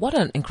 But what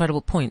an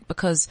incredible point,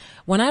 because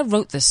when I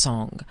wrote this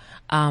song,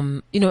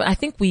 I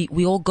think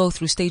we all go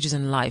through stages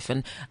in life,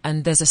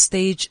 and there's a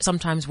stage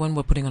sometimes when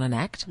we're putting on an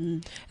act.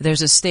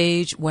 There's a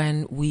stage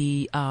when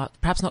we are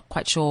perhaps not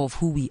quite sure of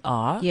who we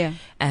are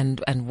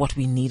and what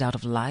we need out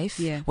of life.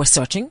 We're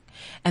searching.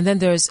 And then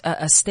there's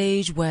a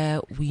stage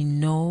where we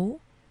know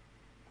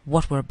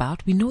what we're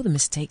about. We know the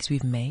mistakes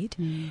we've made.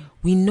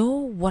 We know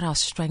what our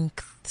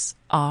strengths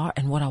are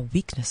and what our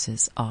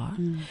weaknesses are.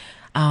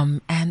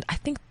 And I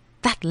think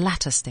that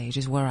latter stage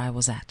is where I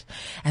was at.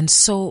 And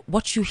so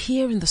what you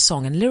hear in the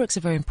song, and lyrics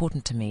are very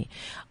important to me,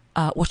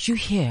 what you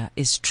hear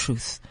is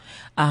truth.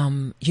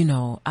 You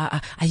know,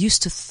 I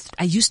used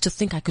to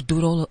think I could do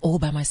it all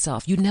by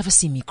myself. You'd never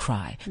see me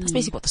cry. That's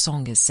basically what the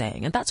song is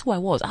saying. And that's who I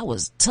was. I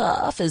was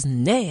tough as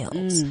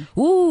nails.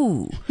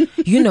 Ooh.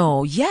 You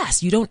know,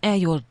 yes, you don't air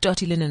your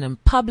dirty linen in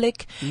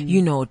public.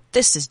 You know,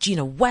 this is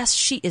Gina West.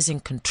 She is in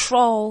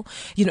control,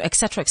 you know, et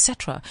cetera, et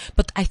cetera.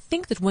 But I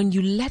think that when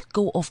you let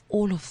go of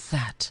all of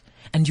that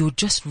and you're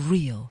just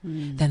real,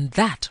 then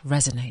that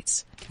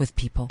resonates with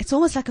people. It's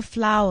almost like a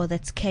flower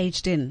that's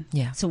caged in.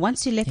 Yeah. So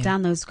once you let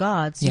down those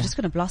guards, you're just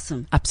going to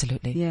blossom.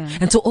 Absolutely. Yeah.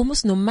 And so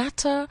almost no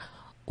matter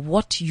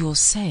what you're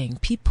saying,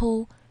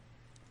 people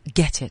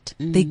get it.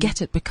 They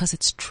get it because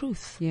it's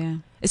truth. Yeah.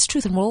 It's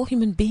truth. And we're all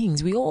human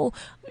beings. We all,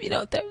 you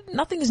know,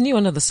 nothing is new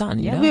under the sun.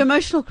 You know? We're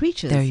emotional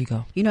creatures. There you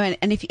go. You know,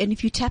 and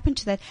if you tap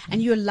into that and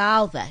you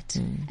allow that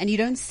and you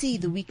don't see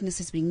the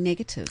weakness as being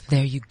negative.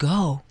 There you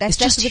go. That's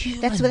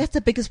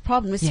the biggest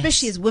problem,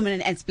 especially as women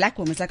and as black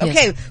women. It's like, Yes.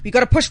 okay, we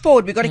got to push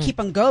forward. We got to keep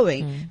on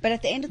going. But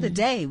at the end of the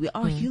day, we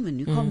are human.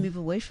 You can't move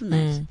away from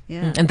that.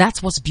 Yeah. And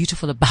that's what's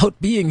beautiful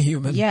about being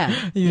human.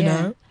 Yeah. You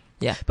know?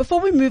 Yeah. Before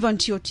we move on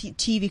to your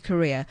TV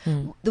career,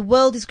 the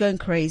world is going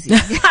crazy.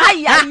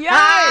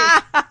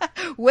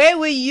 Where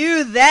were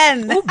you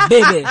then? Oh,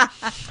 baby.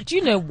 Do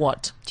you know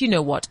what?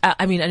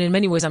 I mean, and in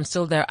many ways I'm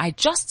still there. I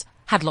just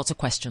had lots of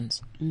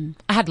questions.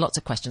 I had lots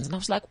of questions. And I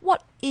was like,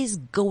 what is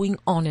going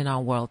on in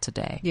our world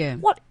today? Yeah.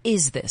 What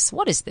is this?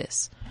 What is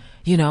this?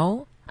 You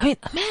know? I mean,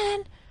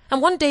 man.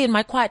 And one day in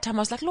my quiet time, I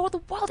was like, Lord, the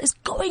world is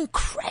going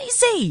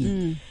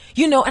crazy.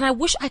 You know, and I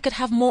wish I could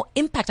have more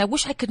impact. I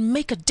wish I could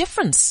make a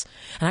difference.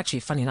 And actually,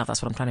 funny enough,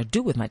 that's what I'm trying to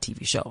do with my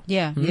TV show.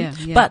 Yeah.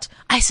 But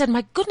I said,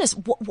 my goodness,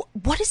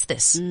 what is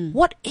this?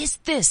 What is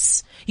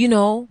this? You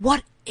know,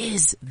 what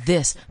is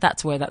this?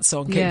 That's where that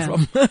song came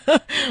from.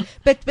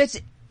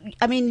 But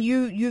I mean,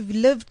 you've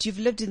lived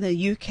in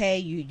the UK.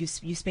 You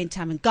spent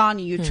time in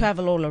Ghana. You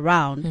travel all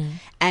around,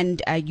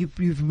 and you're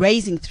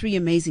raising 3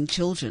 amazing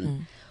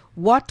children.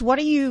 What are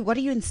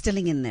you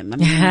instilling in them? I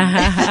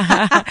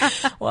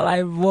mean,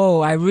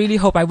 Well, I really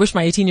hope, I wish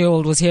my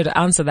 18-year-old was here to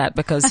answer that,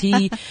 because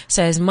he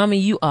says, Mommy,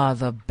 you are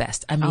the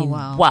best. I mean,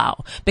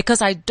 wow.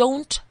 Because I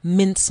don't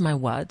mince my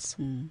words.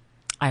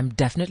 I'm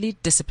definitely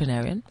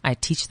disciplinarian. I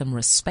teach them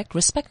respect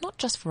not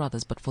just for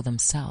others, but for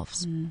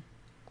themselves.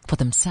 For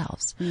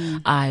themselves.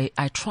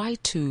 I try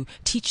to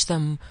teach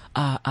them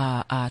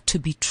to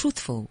be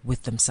truthful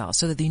with themselves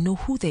so that they know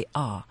who they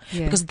are.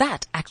 Yeah. Because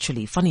that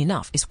actually, funny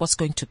enough, is what's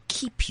going to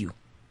keep you.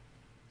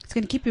 it's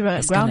going to keep you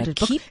It's grounded.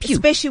 gonna keep you.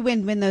 Especially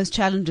when those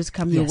challenges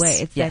come your way.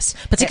 It's yes.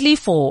 that- Particularly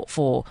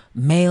for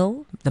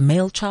the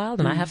male child,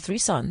 and I have 3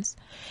 sons,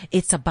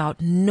 it's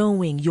about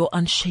knowing you're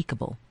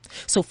unshakable.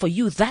 So for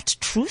you, that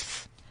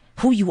truth,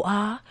 who you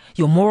are,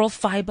 your moral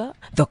fiber,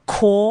 the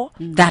core,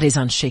 that is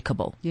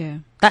unshakable. Yeah.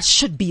 That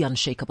should be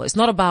unshakable. It's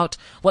not about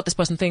what this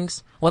person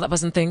thinks, what that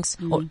person thinks.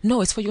 Or,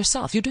 no, it's for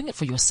yourself. You're doing it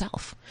for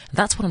yourself.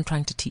 That's what I'm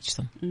trying to teach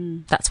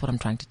them. That's what I'm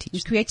trying to teach You're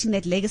them. creating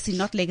that legacy,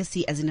 not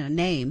legacy as in a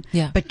name,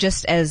 Yeah. but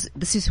just as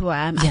this is who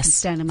I am. I can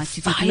stand on my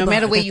 2 feet, no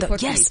matter where you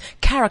put me. Yes,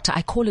 character.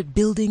 I call it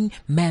building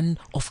men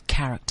of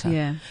character.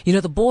 Yeah. You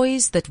know, the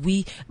boys that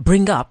we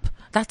bring up,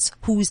 that's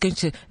who is going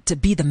to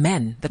be the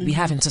men that we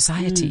have in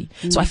society.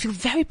 So I feel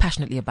very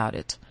passionately about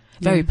it.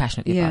 Very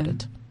passionately about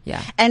it.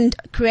 Yeah. And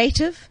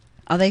creative?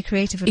 Are they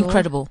creative at all?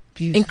 Incredible.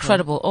 Beautiful.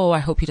 Incredible. Oh, I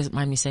hope he doesn't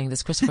mind me saying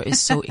this. Christopher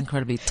is so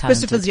incredibly talented.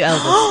 Christopher's your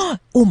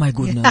eldest. Oh my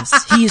goodness.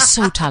 He is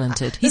so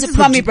talented. He's This is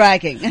mommy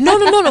bragging.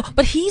 No.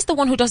 But he's the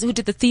one who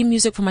did the theme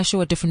music for my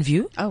show, A Different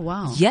View. Oh,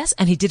 wow. Yes.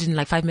 And he did it in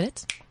like 5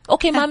 minutes.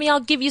 Okay, mommy, I'll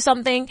give you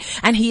something.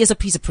 And he's a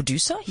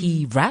producer.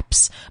 He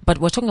raps, but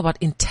we're talking about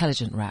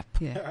intelligent rap.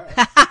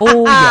 Yeah.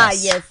 Oh,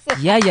 yes.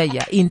 Yes.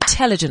 Yeah.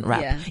 Intelligent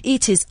rap. Yeah.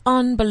 It is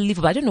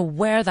unbelievable. I don't know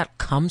where that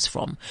comes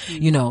from,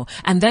 you know.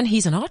 And then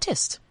he's an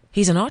artist.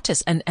 He's an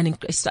artist, and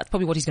that's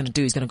probably what he's going to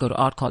do. He's going to go to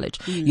art college,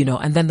 you know,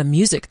 and then the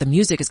music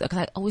is, cause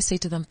I always say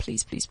to them,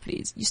 please,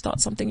 you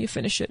start something, you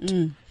finish it.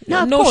 No,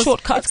 No of course.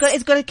 shortcuts.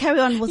 It's got to carry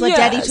on with what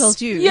daddy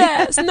told you.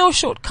 Yes, no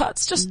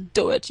shortcuts. Just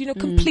do it. You know,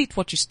 complete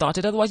what you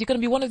started. Otherwise, you're going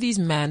to be one of these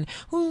men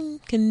who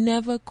can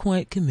never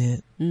quite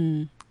commit.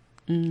 We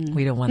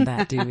don't want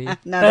that, do we?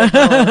 Not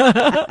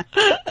at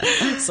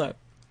all. So,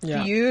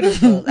 yeah.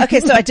 Beautiful.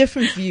 Okay, so A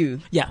Different View.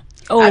 Yeah.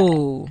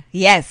 Oh,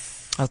 Yes.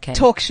 Okay.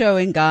 Talk show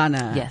in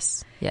Ghana.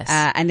 yes.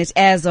 And it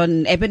airs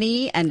on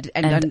Ebony and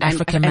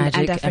Africa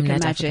Magic, Africa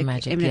Africa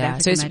Magic. Yeah.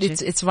 So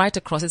it's right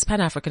across. It's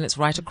Pan-African. It's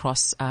right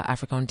across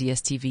Africa on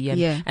DSTV,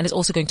 and it's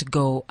also going to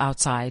go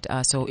outside.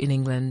 So in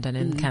England and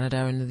in Canada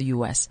and in the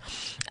US.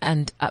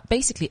 And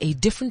basically, A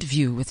Different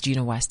View with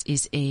Gina West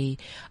is a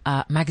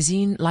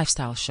magazine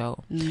lifestyle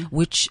show,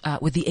 which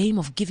with the aim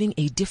of giving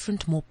a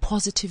different, more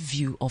positive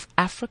view of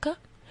Africa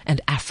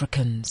and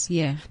Africans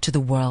Yeah. to the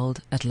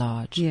world at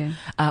large. Yeah.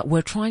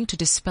 We're trying to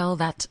dispel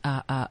that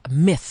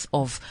myth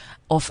of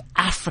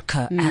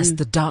Africa as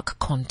the dark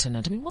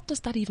continent. I mean, what does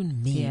that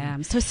even mean? Yeah,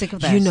 I'm so sick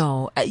of that.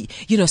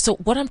 You know, so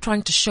what I'm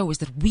trying to show is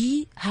that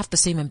we have the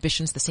same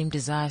ambitions, the same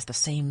desires, the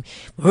same,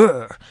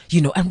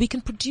 and we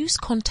can produce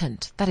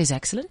content that is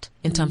excellent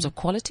in terms of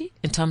quality,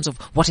 in terms of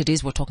what it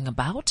is we're talking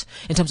about,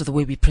 in terms of the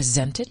way we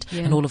present it,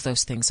 and all of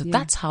those things. So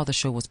that's how the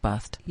show was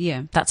birthed.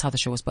 Yeah. That's how the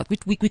show was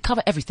birthed. We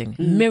cover everything,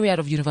 myriad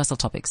of universal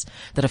topics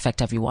that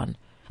affect everyone.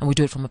 And we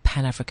do it from a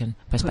Pan-African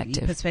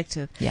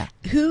perspective. Yeah.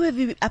 Who have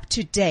you up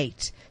to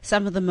date?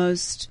 Some of the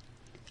most,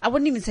 I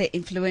wouldn't even say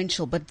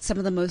influential, but some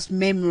of the most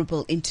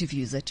memorable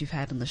interviews that you've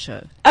had on the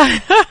show.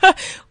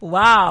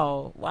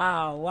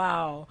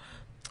 Wow.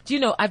 Do you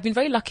know, I've been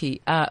very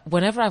lucky.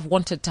 Whenever I've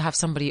wanted to have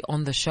somebody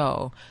on the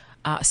show,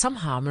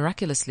 somehow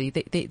miraculously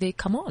they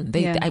come on.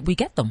 We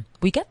get them.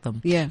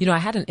 Yeah. You know, I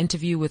had an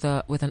interview with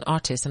an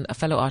artist and a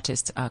fellow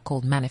artist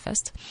called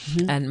Manifest,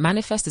 and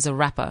Manifest is a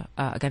rapper,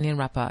 a Ghanaian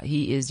rapper.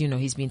 He is,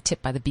 he's been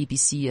tipped by the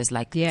BBC as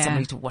like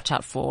somebody to watch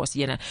out for.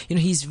 So,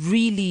 he's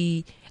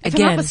really. If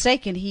I'm not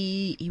mistaken,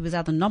 he was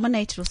either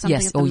nominated or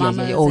something at the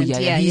Mamas.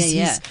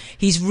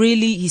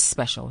 He's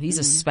special. He's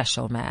a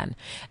special man.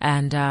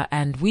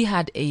 And we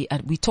had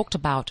we talked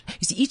about,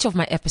 you see, each of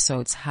my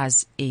episodes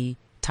has a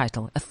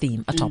title, a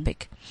theme, a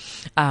topic.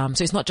 So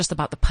it's not just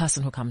about the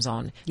person who comes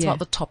on. It's about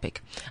the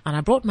topic. And I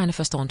brought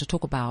Manifest on to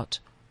talk about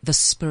the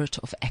spirit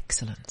of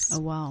excellence. Oh,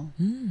 wow.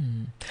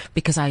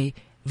 Because I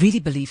really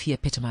believe he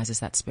epitomizes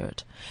that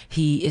spirit.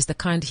 He is the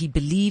kind, he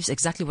believes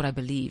exactly what I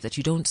believe, that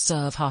you don't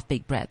serve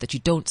half-baked bread, that you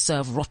don't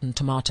serve rotten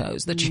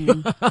tomatoes, that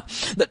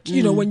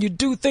when you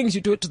do things,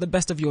 you do it to the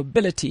best of your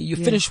ability, you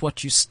finish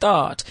what you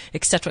start,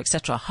 etc.,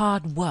 etc.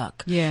 Hard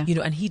work. Yeah.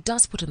 And he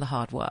does put in the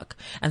hard work.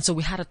 And so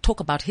we had a talk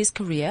about his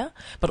career,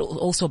 but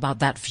also about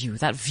that view,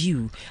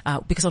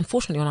 because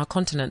unfortunately on our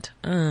continent,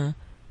 rotten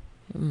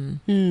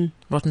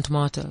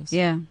tomatoes.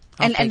 Yeah.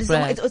 And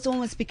it's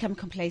almost become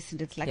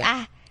complacent. It's like,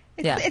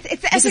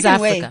 It's the This is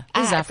African way. Africa.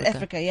 This is Africa. It's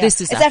Africa, yeah.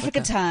 This is It's Africa.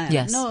 Africa time.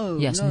 Yes.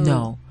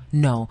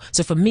 No.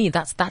 So for me,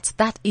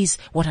 that is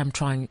what I'm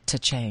trying to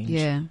change.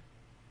 Yeah.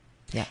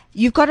 Yeah.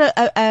 You've got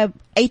a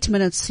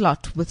 8-minute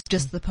slot with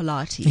just the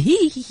Pilates.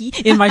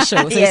 In my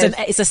show. So Yes.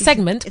 it's a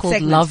segment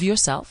called Love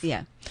Yourself.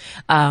 Yeah.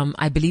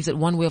 I believe that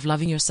one way of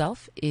loving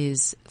yourself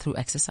is through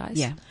exercise.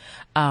 Yeah.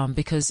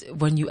 Because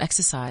when you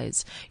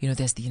exercise,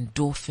 there's the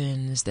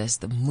endorphins, there's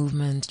the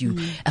movement.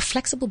 A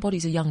flexible body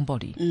is a young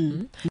body.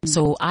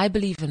 So I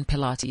believe in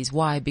Pilates.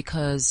 Why?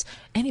 Because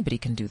anybody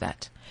can do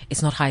that.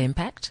 It's not high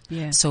impact.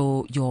 Yeah.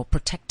 So you're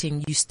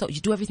protecting, you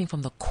do everything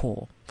from the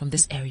core, from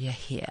this area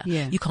here.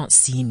 Yeah. You can't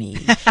see me,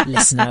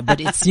 listener, but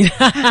it's, it's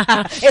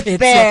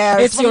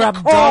your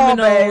from the core,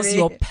 abdominals, baby.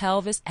 your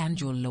pelvis and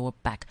your lower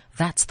back.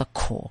 That's the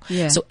core.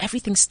 Yeah. So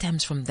everything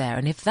stems from there.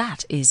 And if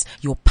that is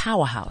your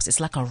powerhouse, it's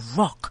like a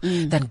rock,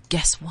 then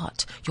guess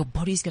what? Your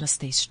body's going to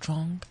stay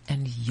strong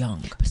and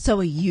young.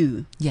 So are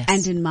you. Yes.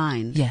 And in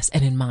mind. Yes,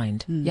 and in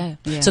mind. Yeah.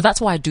 Yeah. So that's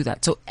why I do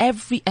that. So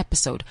every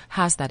episode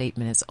has that 8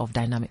 minutes of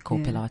dynamic core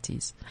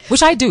Pilates,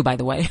 which I do, by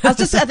the way.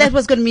 That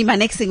was going to be my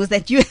next thing, was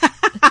that you,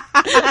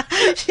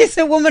 she's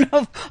a woman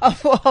of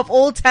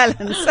all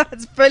talents.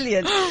 That's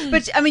brilliant.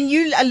 But I mean,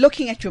 you are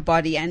looking at your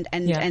body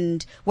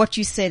and what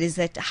you said is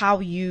that how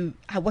you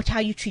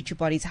treat your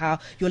body is how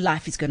your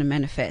life is going to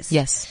manifest.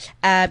 Yes.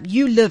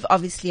 You live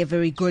obviously a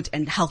very good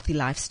and healthy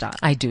lifestyle.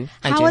 I do.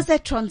 How has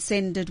that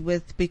transcended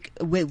with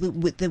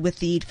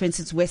the, for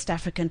instance, West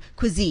African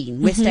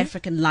cuisine, West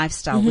African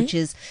lifestyle, which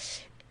is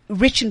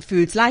rich in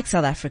foods like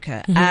South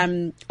Africa?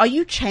 Are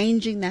you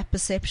changing that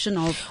perception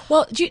of?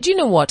 Well, do you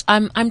know what?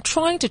 I'm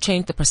trying to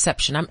change the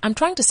perception. I'm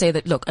trying to say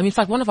that, look, I mean, in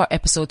fact, one of our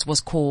episodes was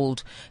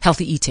called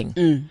Healthy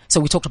Eating. So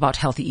we talked about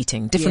healthy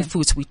eating, different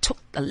foods. We took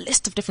a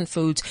list of different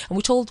foods and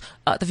we told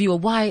the viewer,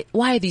 why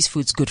are these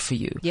foods good for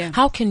you? Yeah.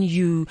 How can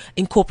you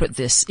incorporate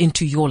this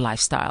into your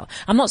lifestyle?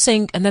 I'm not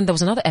saying, and then there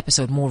was another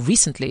episode more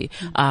recently,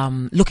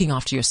 looking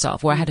after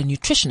yourself, where I had a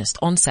nutritionist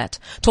on set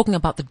talking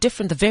about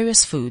the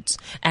various foods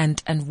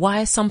and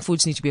why some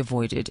foods need to be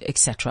avoided,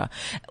 etc.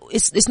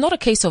 It's not a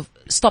case of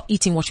stop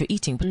eating what you're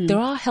eating, but there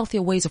are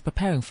healthier ways of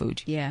preparing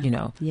food. Yeah.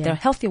 There are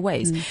healthier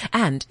ways.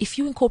 And if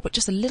you incorporate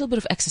just a little bit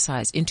of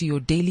exercise into your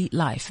daily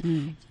life,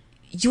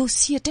 you'll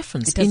see a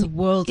difference. It does a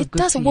world of good.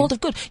 It does a world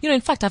of good.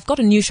 In fact, I've got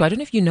a new show. I don't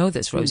know if you know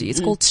this, Rosie. It's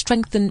called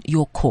Strengthen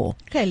Your Core.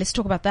 Okay, let's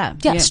talk about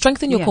that. Yeah,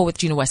 Strengthen Your Core with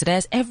Gina West. It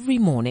airs every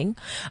morning.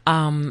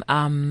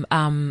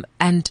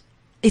 And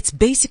it's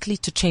basically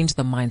to change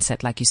the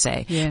mindset, like you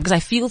say. Yeah. Because I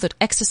feel that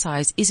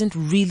exercise isn't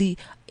really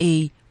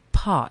a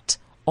part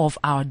of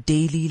our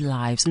daily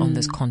lives on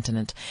this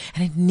continent.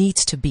 And it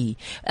needs to be.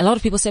 A lot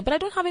of people say, but I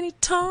don't have any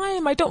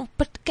time.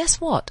 But guess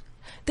what?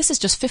 This is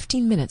just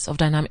 15 minutes of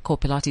dynamic core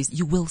Pilates.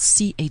 You will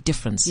see a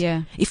difference.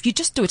 Yeah. If you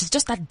just do it, it's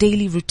just that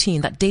daily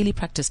routine, that daily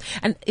practice.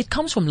 And it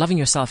comes from loving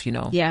yourself,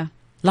 Yeah.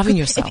 Loving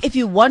yourself. If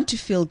you want to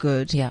feel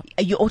good, Yeah.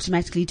 you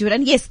automatically do it.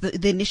 And yes,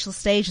 the initial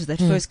stages, that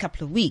first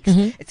couple of weeks,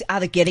 it's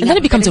either getting And then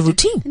up it becomes a and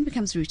routine. Then it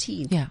becomes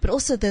routine. Yeah. But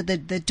also the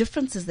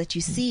differences that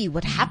you see,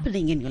 what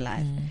happening in your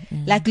life.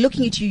 Like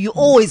looking at you, you're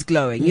always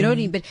glowing. You know what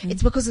I mean? But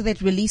it's because of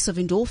that release of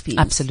endorphins.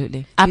 Absolutely.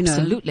 You know?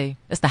 Absolutely.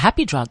 It's the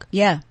happy drug.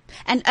 Yeah.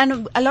 And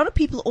a lot of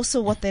people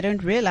also, what they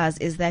don't realize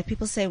is that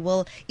people say,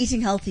 well, eating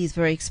healthy is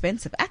very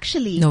expensive.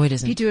 Actually, No, it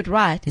isn't. if you do it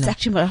right, it's No.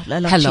 actually a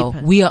lot Hello,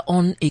 cheaper. we are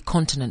on a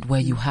continent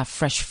where you have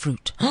fresh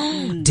fruit,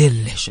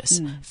 delicious,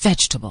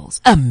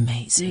 vegetables,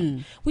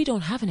 amazing. We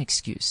don't have an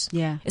excuse.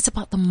 Yeah. It's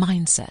about the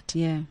mindset,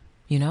 Yeah.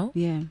 you know?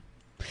 Yeah.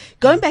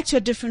 Going back to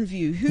a different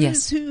view,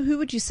 Yes. who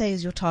would you say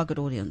is your target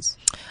audience?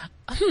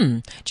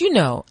 Do you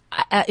know,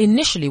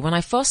 initially when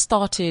I first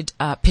started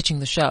pitching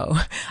the show,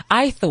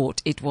 I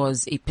thought it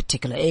was a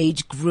particular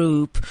age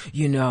group,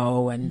 you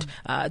know, and,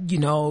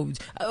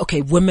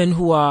 okay, women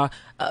who are,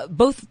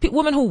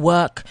 women who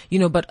work, you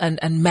know, but,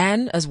 and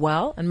men as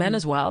well,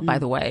 by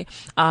the way,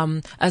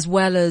 as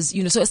well as,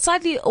 you know, so a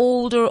slightly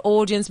older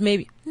audience,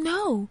 maybe.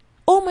 No.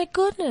 Oh my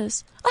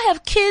goodness. I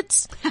have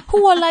kids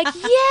who are like, yeah,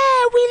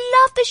 we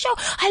love the show.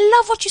 I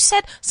love what you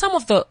said. Some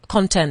of the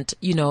content,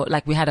 you know,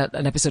 like we had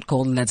an episode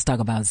called Let's Talk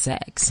About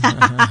Sex.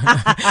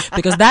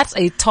 Because that's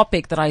a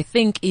topic that I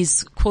think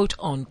is quote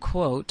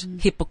unquote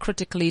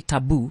hypocritically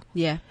taboo.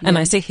 Yeah. And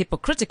I say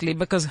hypocritically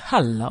because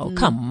hello,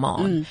 come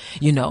on,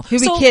 you know. Who are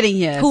we kidding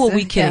here? Who are So,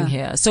 we kidding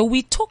yeah. here? So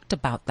we talked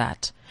about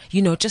that.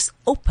 You know, just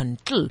open.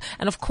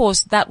 And of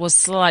course, that was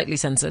slightly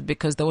censored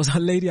because there was a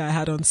lady I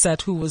had on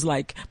set who was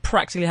like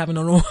practically having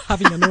an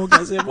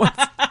orgasm.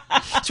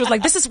 She was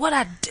like, this is what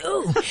I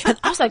do. And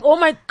I was like, oh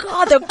my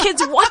God, there are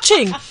kids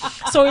watching.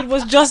 So it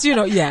was just, you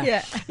know,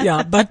 yeah.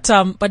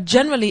 But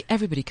generally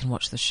everybody can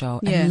watch the show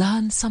Yeah. and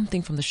learn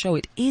something from the show.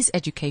 It is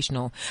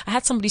educational. I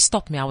had somebody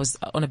stop me. I was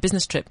on a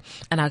business trip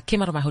and I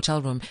came out of my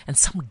hotel room and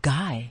some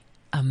guy,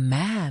 a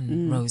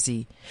man,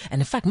 Rosie.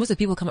 And in fact, most of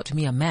the people come up to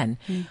me are men.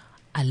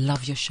 I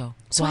love your show.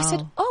 So I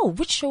said, oh,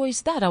 which show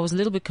is that? I was a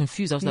little bit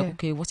confused. I was like,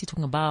 okay, what's he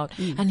talking about?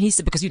 And he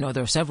said, because, you know,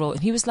 there are several.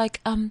 And he was like,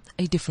 A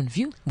Different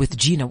View with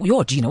Gina.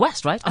 You're Gina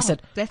West, right? I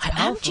said, that's I am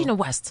powerful. Gina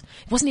West.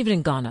 It wasn't even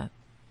in Ghana.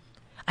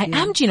 I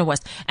am Gina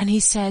West. And he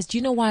says, do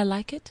you know why I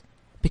like it?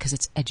 Because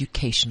it's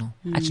educational.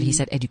 Actually, he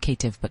said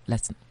educative, but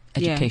let's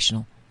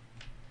educational.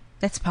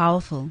 That's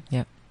powerful.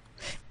 Yeah.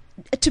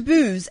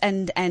 Taboos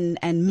and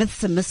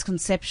myths and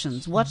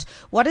misconceptions. What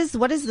is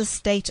the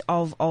state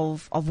of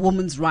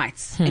women's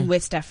rights in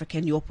West Africa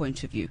in your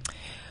point of view?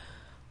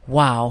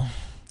 Wow.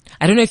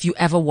 I don't know if you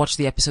ever watched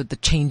the episode, The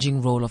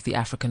Changing Role of the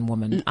African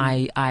Woman.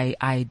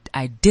 I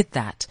did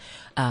that,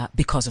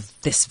 because of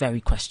this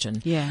very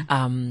question. Yeah.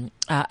 And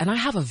I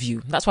have a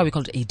view. That's why we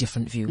call it A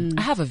Different View.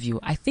 I have a view.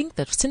 I think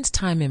that since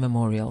time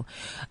immemorial,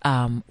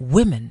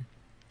 women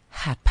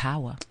had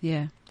power.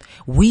 Yeah.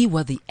 We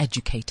were the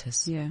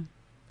educators. Yeah.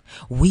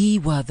 We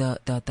were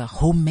the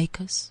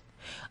homemakers.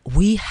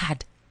 We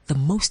had the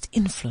most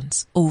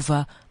influence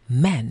over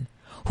men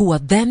who are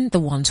then the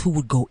ones who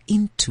would go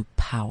into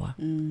power.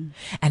 And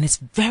it's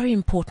very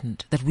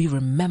important that we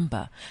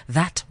remember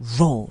that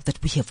role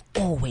that we have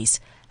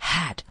always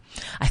had.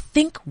 I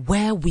think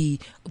where we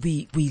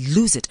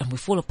lose it and we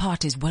fall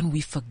apart is when we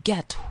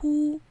forget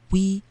who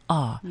we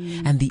are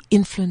and the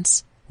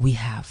influence we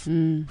have.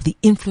 The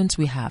influence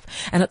we have.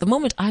 And at the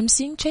moment, I'm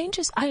seeing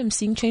changes. I am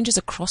seeing changes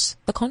across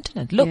the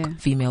continent. Look,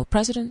 female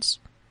presidents.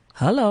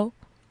 Hello.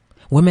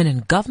 Women in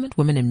government,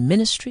 women in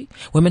ministry,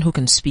 women who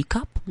can speak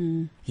up.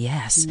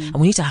 Yes. And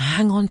we need to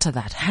hang on to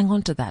that. Hang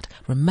on to that.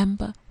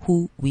 Remember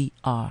who we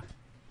are.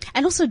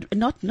 And also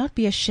not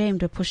be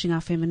ashamed of pushing our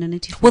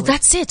femininity Well, forward.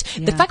 that's it.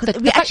 The fact that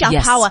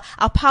yes,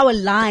 our power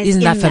lies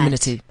isn't in that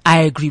femininity. I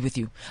agree with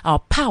you. Our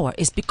power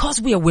is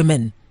because we are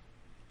women.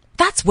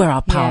 That's where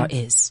our power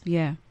is.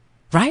 Yeah.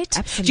 Right?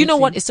 Absolutely. Do you know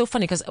what? It's so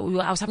funny because I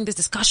was having this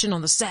discussion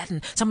on the set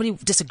and somebody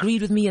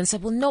disagreed with me and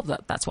said, well, no,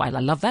 that's why I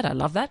love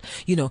that.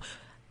 You know.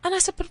 And I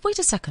said, but wait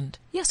a second.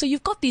 Yeah, so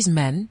you've got these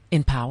men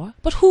in power,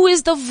 but who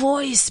is the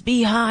voice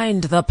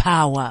behind the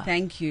power?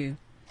 Thank you.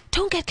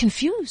 Don't get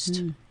confused.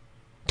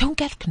 Don't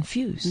get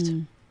confused.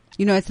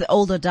 You know, it's the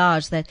old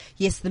adage that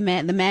yes, the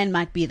man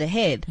might be the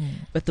head,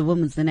 but the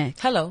woman's the neck.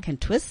 Hello. Can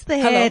twist the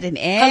Hello. head in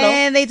Hello.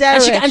 any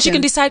direction. And she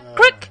can decide,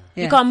 crick,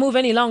 Yeah. you can't move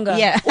any longer.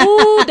 Yeah.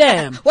 Ooh,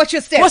 damn. What's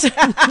your step? What's-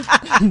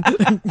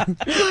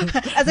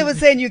 As I was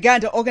saying,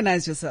 Uganda,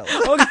 organize yourself.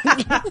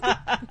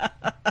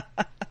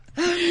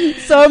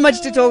 So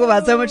much to talk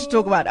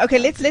about. Okay,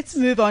 let's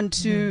move on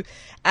to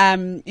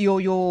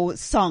your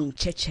song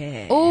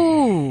Cheche.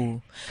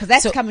 Ooh. Because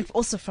that's So- coming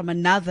also from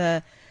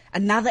another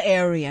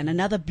area and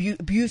another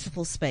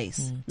beautiful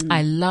space.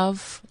 I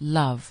love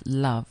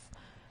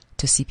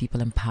to see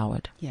people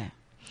empowered. Yeah.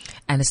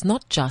 And it's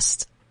not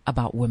just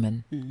about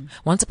women.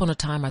 Once upon a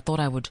time, I thought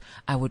I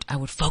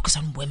would focus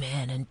on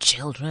women and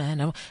children.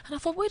 And I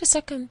thought, wait a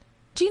second,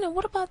 Gina,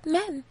 what about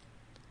men?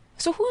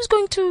 So who's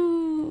going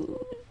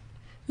to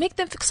make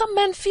them, some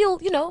men feel,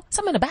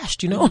 some men are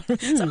bashed,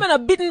 some men are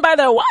beaten by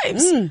their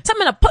wives. Some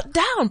men are put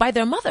down by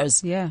their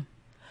mothers. Yeah.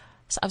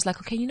 So I was like,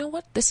 okay, you know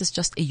what? This is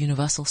just a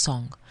universal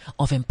song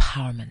of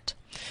empowerment.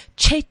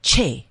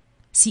 Che-che,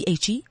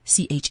 C-H-E,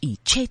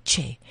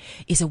 che-che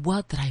is a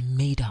word that I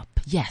made up.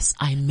 Yes,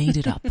 I made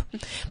it up.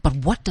 But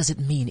what does it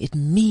mean? It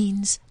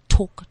means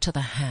talk to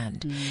the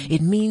hand.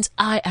 It means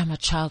I am a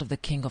child of the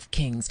King of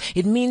Kings.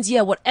 It means,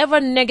 yeah,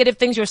 whatever negative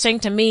things you're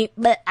saying to me,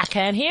 but I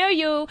can't hear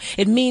you.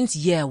 It means,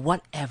 yeah,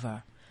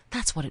 whatever.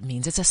 That's what it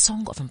means. It's a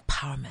song of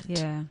empowerment.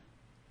 Yeah.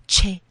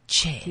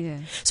 Che-che. Yeah.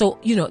 So,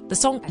 you know, the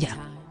song, yeah.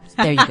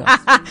 There you go.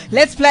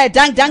 Let's play it.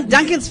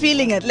 Duncan's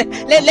feeling it.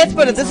 Let's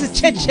put it. This is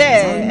Che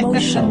Che.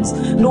 Emotions.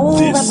 And all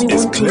This that we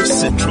is want to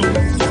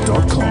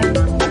CliffCentral.com.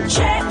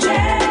 Che, che.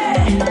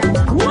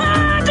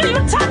 Why do you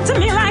talk to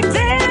me like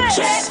this?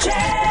 Che,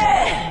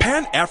 che.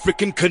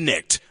 Pan-African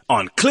Connect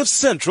on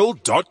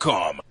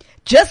CliffCentral.com.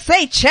 Just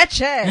say Che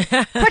Che.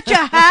 Put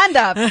your hand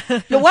up.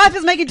 Your wife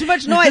is making too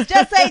much noise.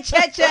 Just say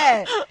Che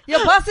Che.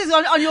 Your boss is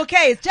on your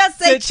case. Just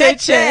say Che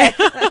Che.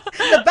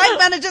 The bank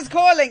manager's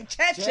calling.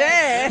 Che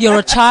Che. You're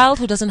a child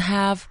who doesn't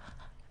have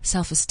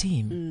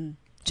self-esteem.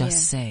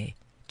 Just say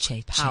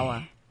che-che.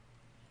 Power.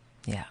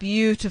 Yeah.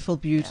 Beautiful,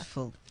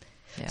 beautiful.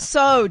 Yeah.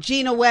 So,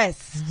 Gina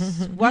West,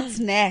 what's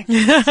next?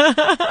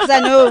 Because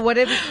I know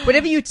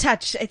whatever you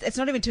touch, it's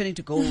not even turning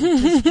to gold.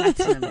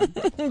 It's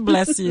platinum.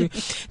 Bless you.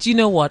 Do you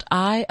know what?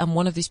 I am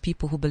one of these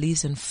people who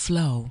believes in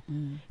flow,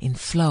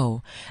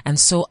 And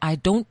so I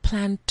don't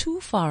plan too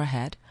far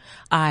ahead.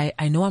 I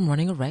know I'm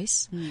running a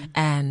race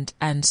and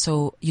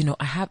so, you know,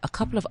 I have a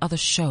couple of other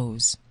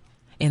shows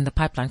in the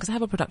pipeline because I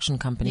have a production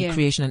company,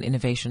 Creation and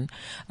Innovation.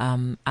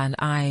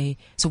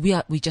 So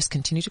we just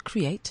continue to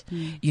create,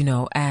 you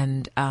know,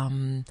 and,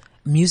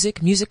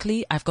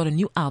 musically, I've got a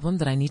new album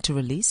that I need to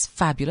release.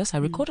 Fabulous. I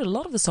recorded a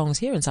lot of the songs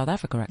here in South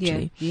Africa,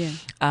 actually. Yeah.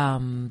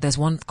 There's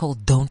one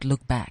called Don't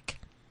Look Back.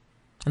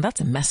 And that's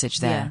a message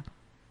there. Yeah.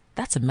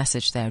 That's a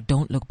message there.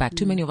 Don't look back.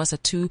 Too many of us are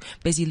too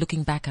busy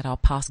looking back at our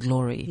past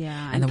glory.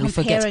 Yeah, And then we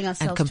forget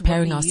and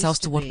comparing ourselves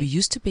to what we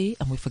used to be,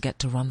 and we forget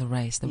to run the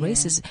race. The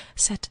race is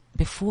set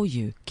before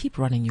you. Keep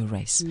running your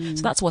race.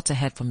 So that's what's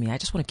ahead for me. I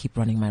just want to keep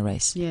running my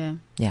race. Yeah.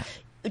 Yeah.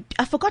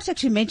 I forgot to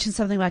actually mention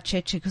something about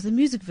Che Che because the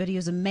music video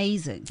is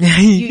amazing.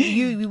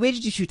 Where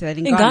did you shoot that?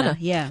 In Ghana.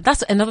 Yeah.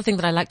 That's another thing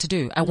that I like to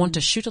do. I want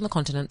to shoot on the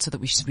continent so that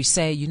we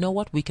say, you know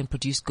what, we can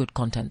produce good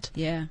content.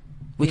 Yeah.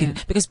 We can,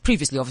 because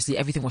previously, obviously,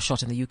 everything was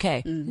shot in the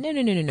UK.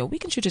 No. We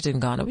can shoot it in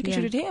Ghana. We can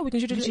shoot it here. We can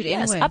shoot it anywhere.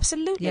 Yes,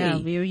 absolutely. Yeah,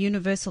 we're a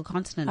universal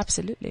continent.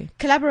 Absolutely.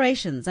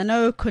 Collaborations. I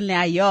know Kunle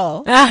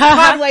Ayo.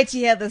 Can't wait to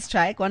hear this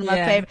track. One of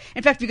my favorite.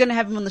 In fact, we're going to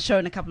have him on the show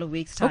in a couple of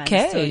weeks' time.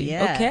 Okay. So,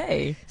 yeah.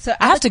 Okay. So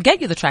I have to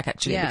get you the track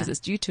actually Yeah. because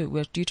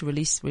we're due to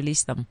release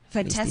them. Fantastic.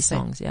 Release these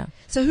songs. Yeah.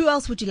 So who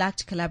else would you like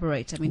to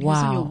collaborate? I mean, who's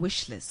on your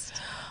wish list?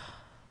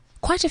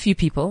 Quite a few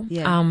people.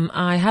 Yeah.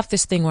 I have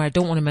this thing where I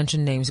don't want to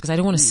mention names because I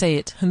don't want to say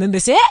it. And then they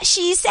say,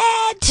 she said.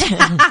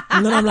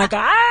 And then I'm like,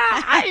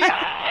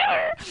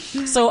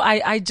 So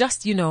I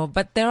just, you know,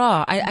 but there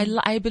are,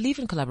 I believe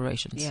in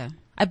collaborations. Yeah.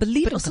 I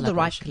believe But in also the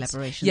right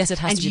collaboration. Yes, it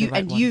has to be the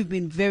right and one. you've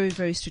been very,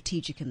 very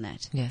strategic in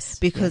that. Yes.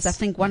 Because yes, I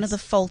think one of the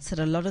faults that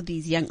a lot of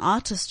these young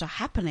artists are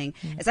happening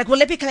is like, well,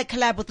 let me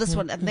collab with this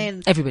one. And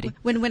then everybody.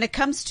 When it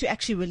comes to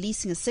actually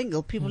releasing a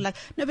single, people are like,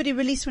 nobody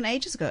released one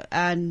ages ago.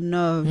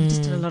 No, you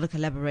just did a lot of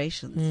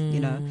collaborations, you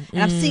know.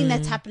 And I've seen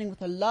that's happening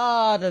with a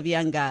lot of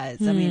young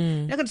guys. I mean,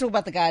 you're not going to talk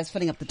about the guys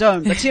filling up the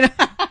dome, but you know.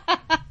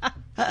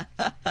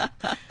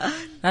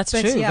 That's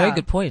But true. yeah. Very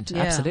good point.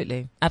 Yeah.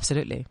 Absolutely.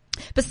 Absolutely.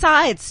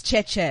 Besides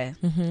Che Che,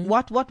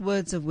 what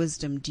words of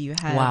wisdom do you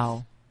have?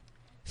 Wow.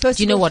 First,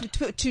 You know what?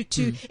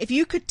 If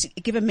you could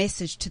give a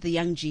message to the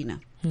young Gina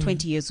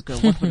 20 years ago,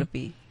 what would it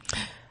be?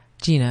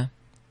 Gina,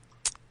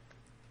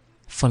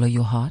 follow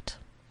your heart.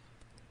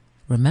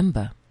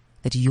 Remember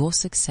that your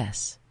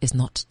success is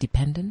not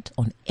dependent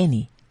on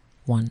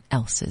anyone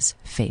else's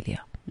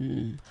failure.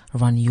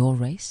 Run your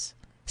race.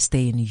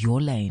 Stay in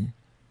your lane.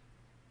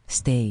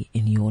 Stay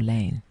in your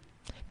lane.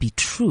 Be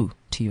true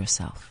to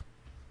yourself.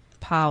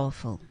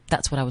 Powerful.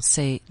 That's what I would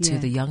say to Yeah.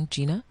 the young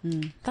Gina.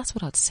 That's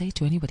what I'd say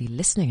to anybody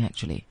listening,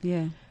 actually,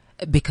 Yeah.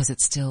 because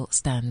it still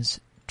stands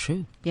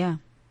true. Yeah.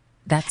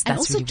 That's And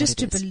also really just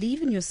to what it is.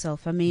 believe in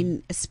yourself. I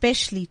mean,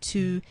 especially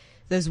to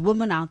those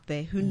women out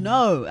there who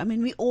know. I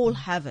mean, we all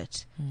have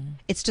it.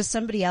 It's just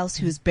somebody else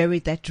who's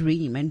buried that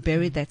dream and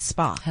buried that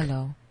spark.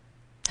 Hello.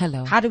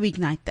 How do we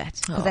ignite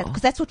that?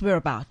 Because that's what we're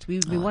about. We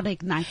want to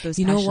ignite those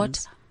You know passions.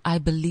 what? I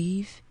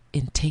believe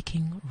in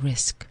taking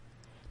risk.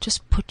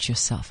 Just put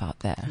yourself out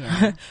there.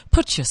 Yeah.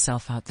 Put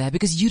yourself out there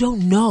because you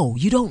don't know.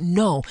 You don't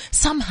know.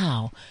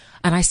 Somehow,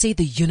 and I say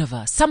the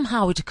universe,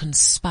 somehow it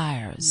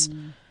conspires.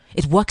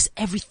 It works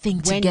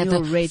everything When together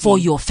you're ready. for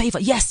your favor.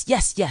 Yes.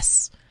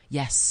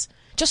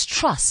 Just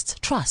trust.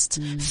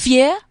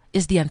 Fear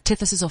is the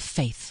antithesis of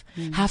faith.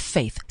 Have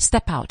faith.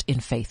 Step out in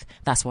faith.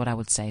 That's what I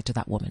would say to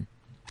that woman.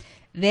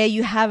 There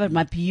you have it,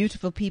 my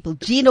beautiful people.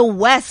 Gina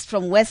West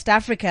from West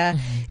Africa.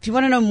 If you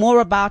want to know more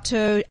about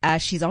her,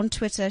 she's on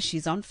Twitter,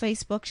 she's on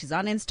Facebook, she's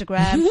on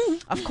Instagram.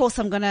 Of course,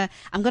 I'm gonna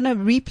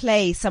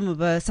replay some of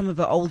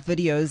her old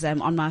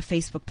videos on my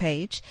Facebook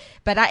page.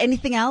 But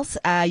anything else,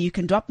 you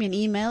can drop me an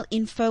email,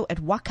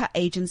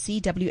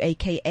 info@waka-agency,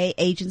 WAKA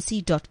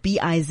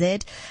agency.biz.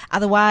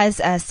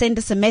 Otherwise, send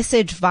us a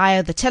message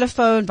via the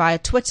telephone, via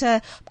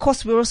Twitter. Of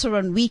course, we're also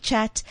on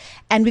WeChat,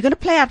 and we're going to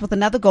play out with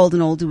another golden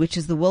oldie, which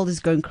is The World is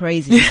Going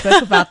Crazy. We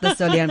spoke about this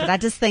earlier on, but I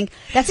just think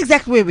that's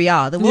exactly where we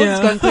are. The world is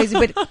going crazy,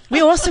 but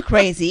we're also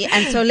crazy,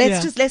 and so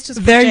let's just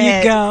there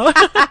you go.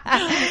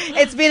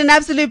 It's been an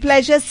absolute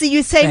pleasure. See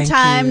you same Thank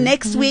time you.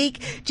 next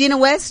week. Gina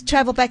West,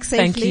 travel back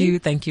safely.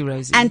 Thank you,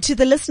 Rosie. And to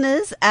the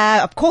listeners,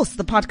 of course,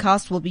 the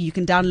podcast will be, you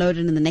can download it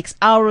in the next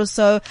hour or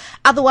so.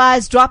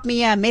 Otherwise, drop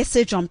me a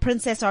message on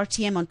Princess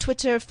RTM on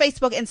Twitter,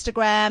 Facebook,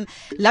 Instagram.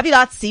 Love you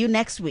lots. See you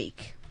next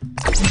week.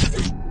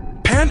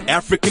 Pan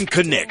African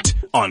Connect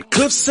on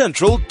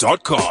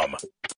CliffCentral.com.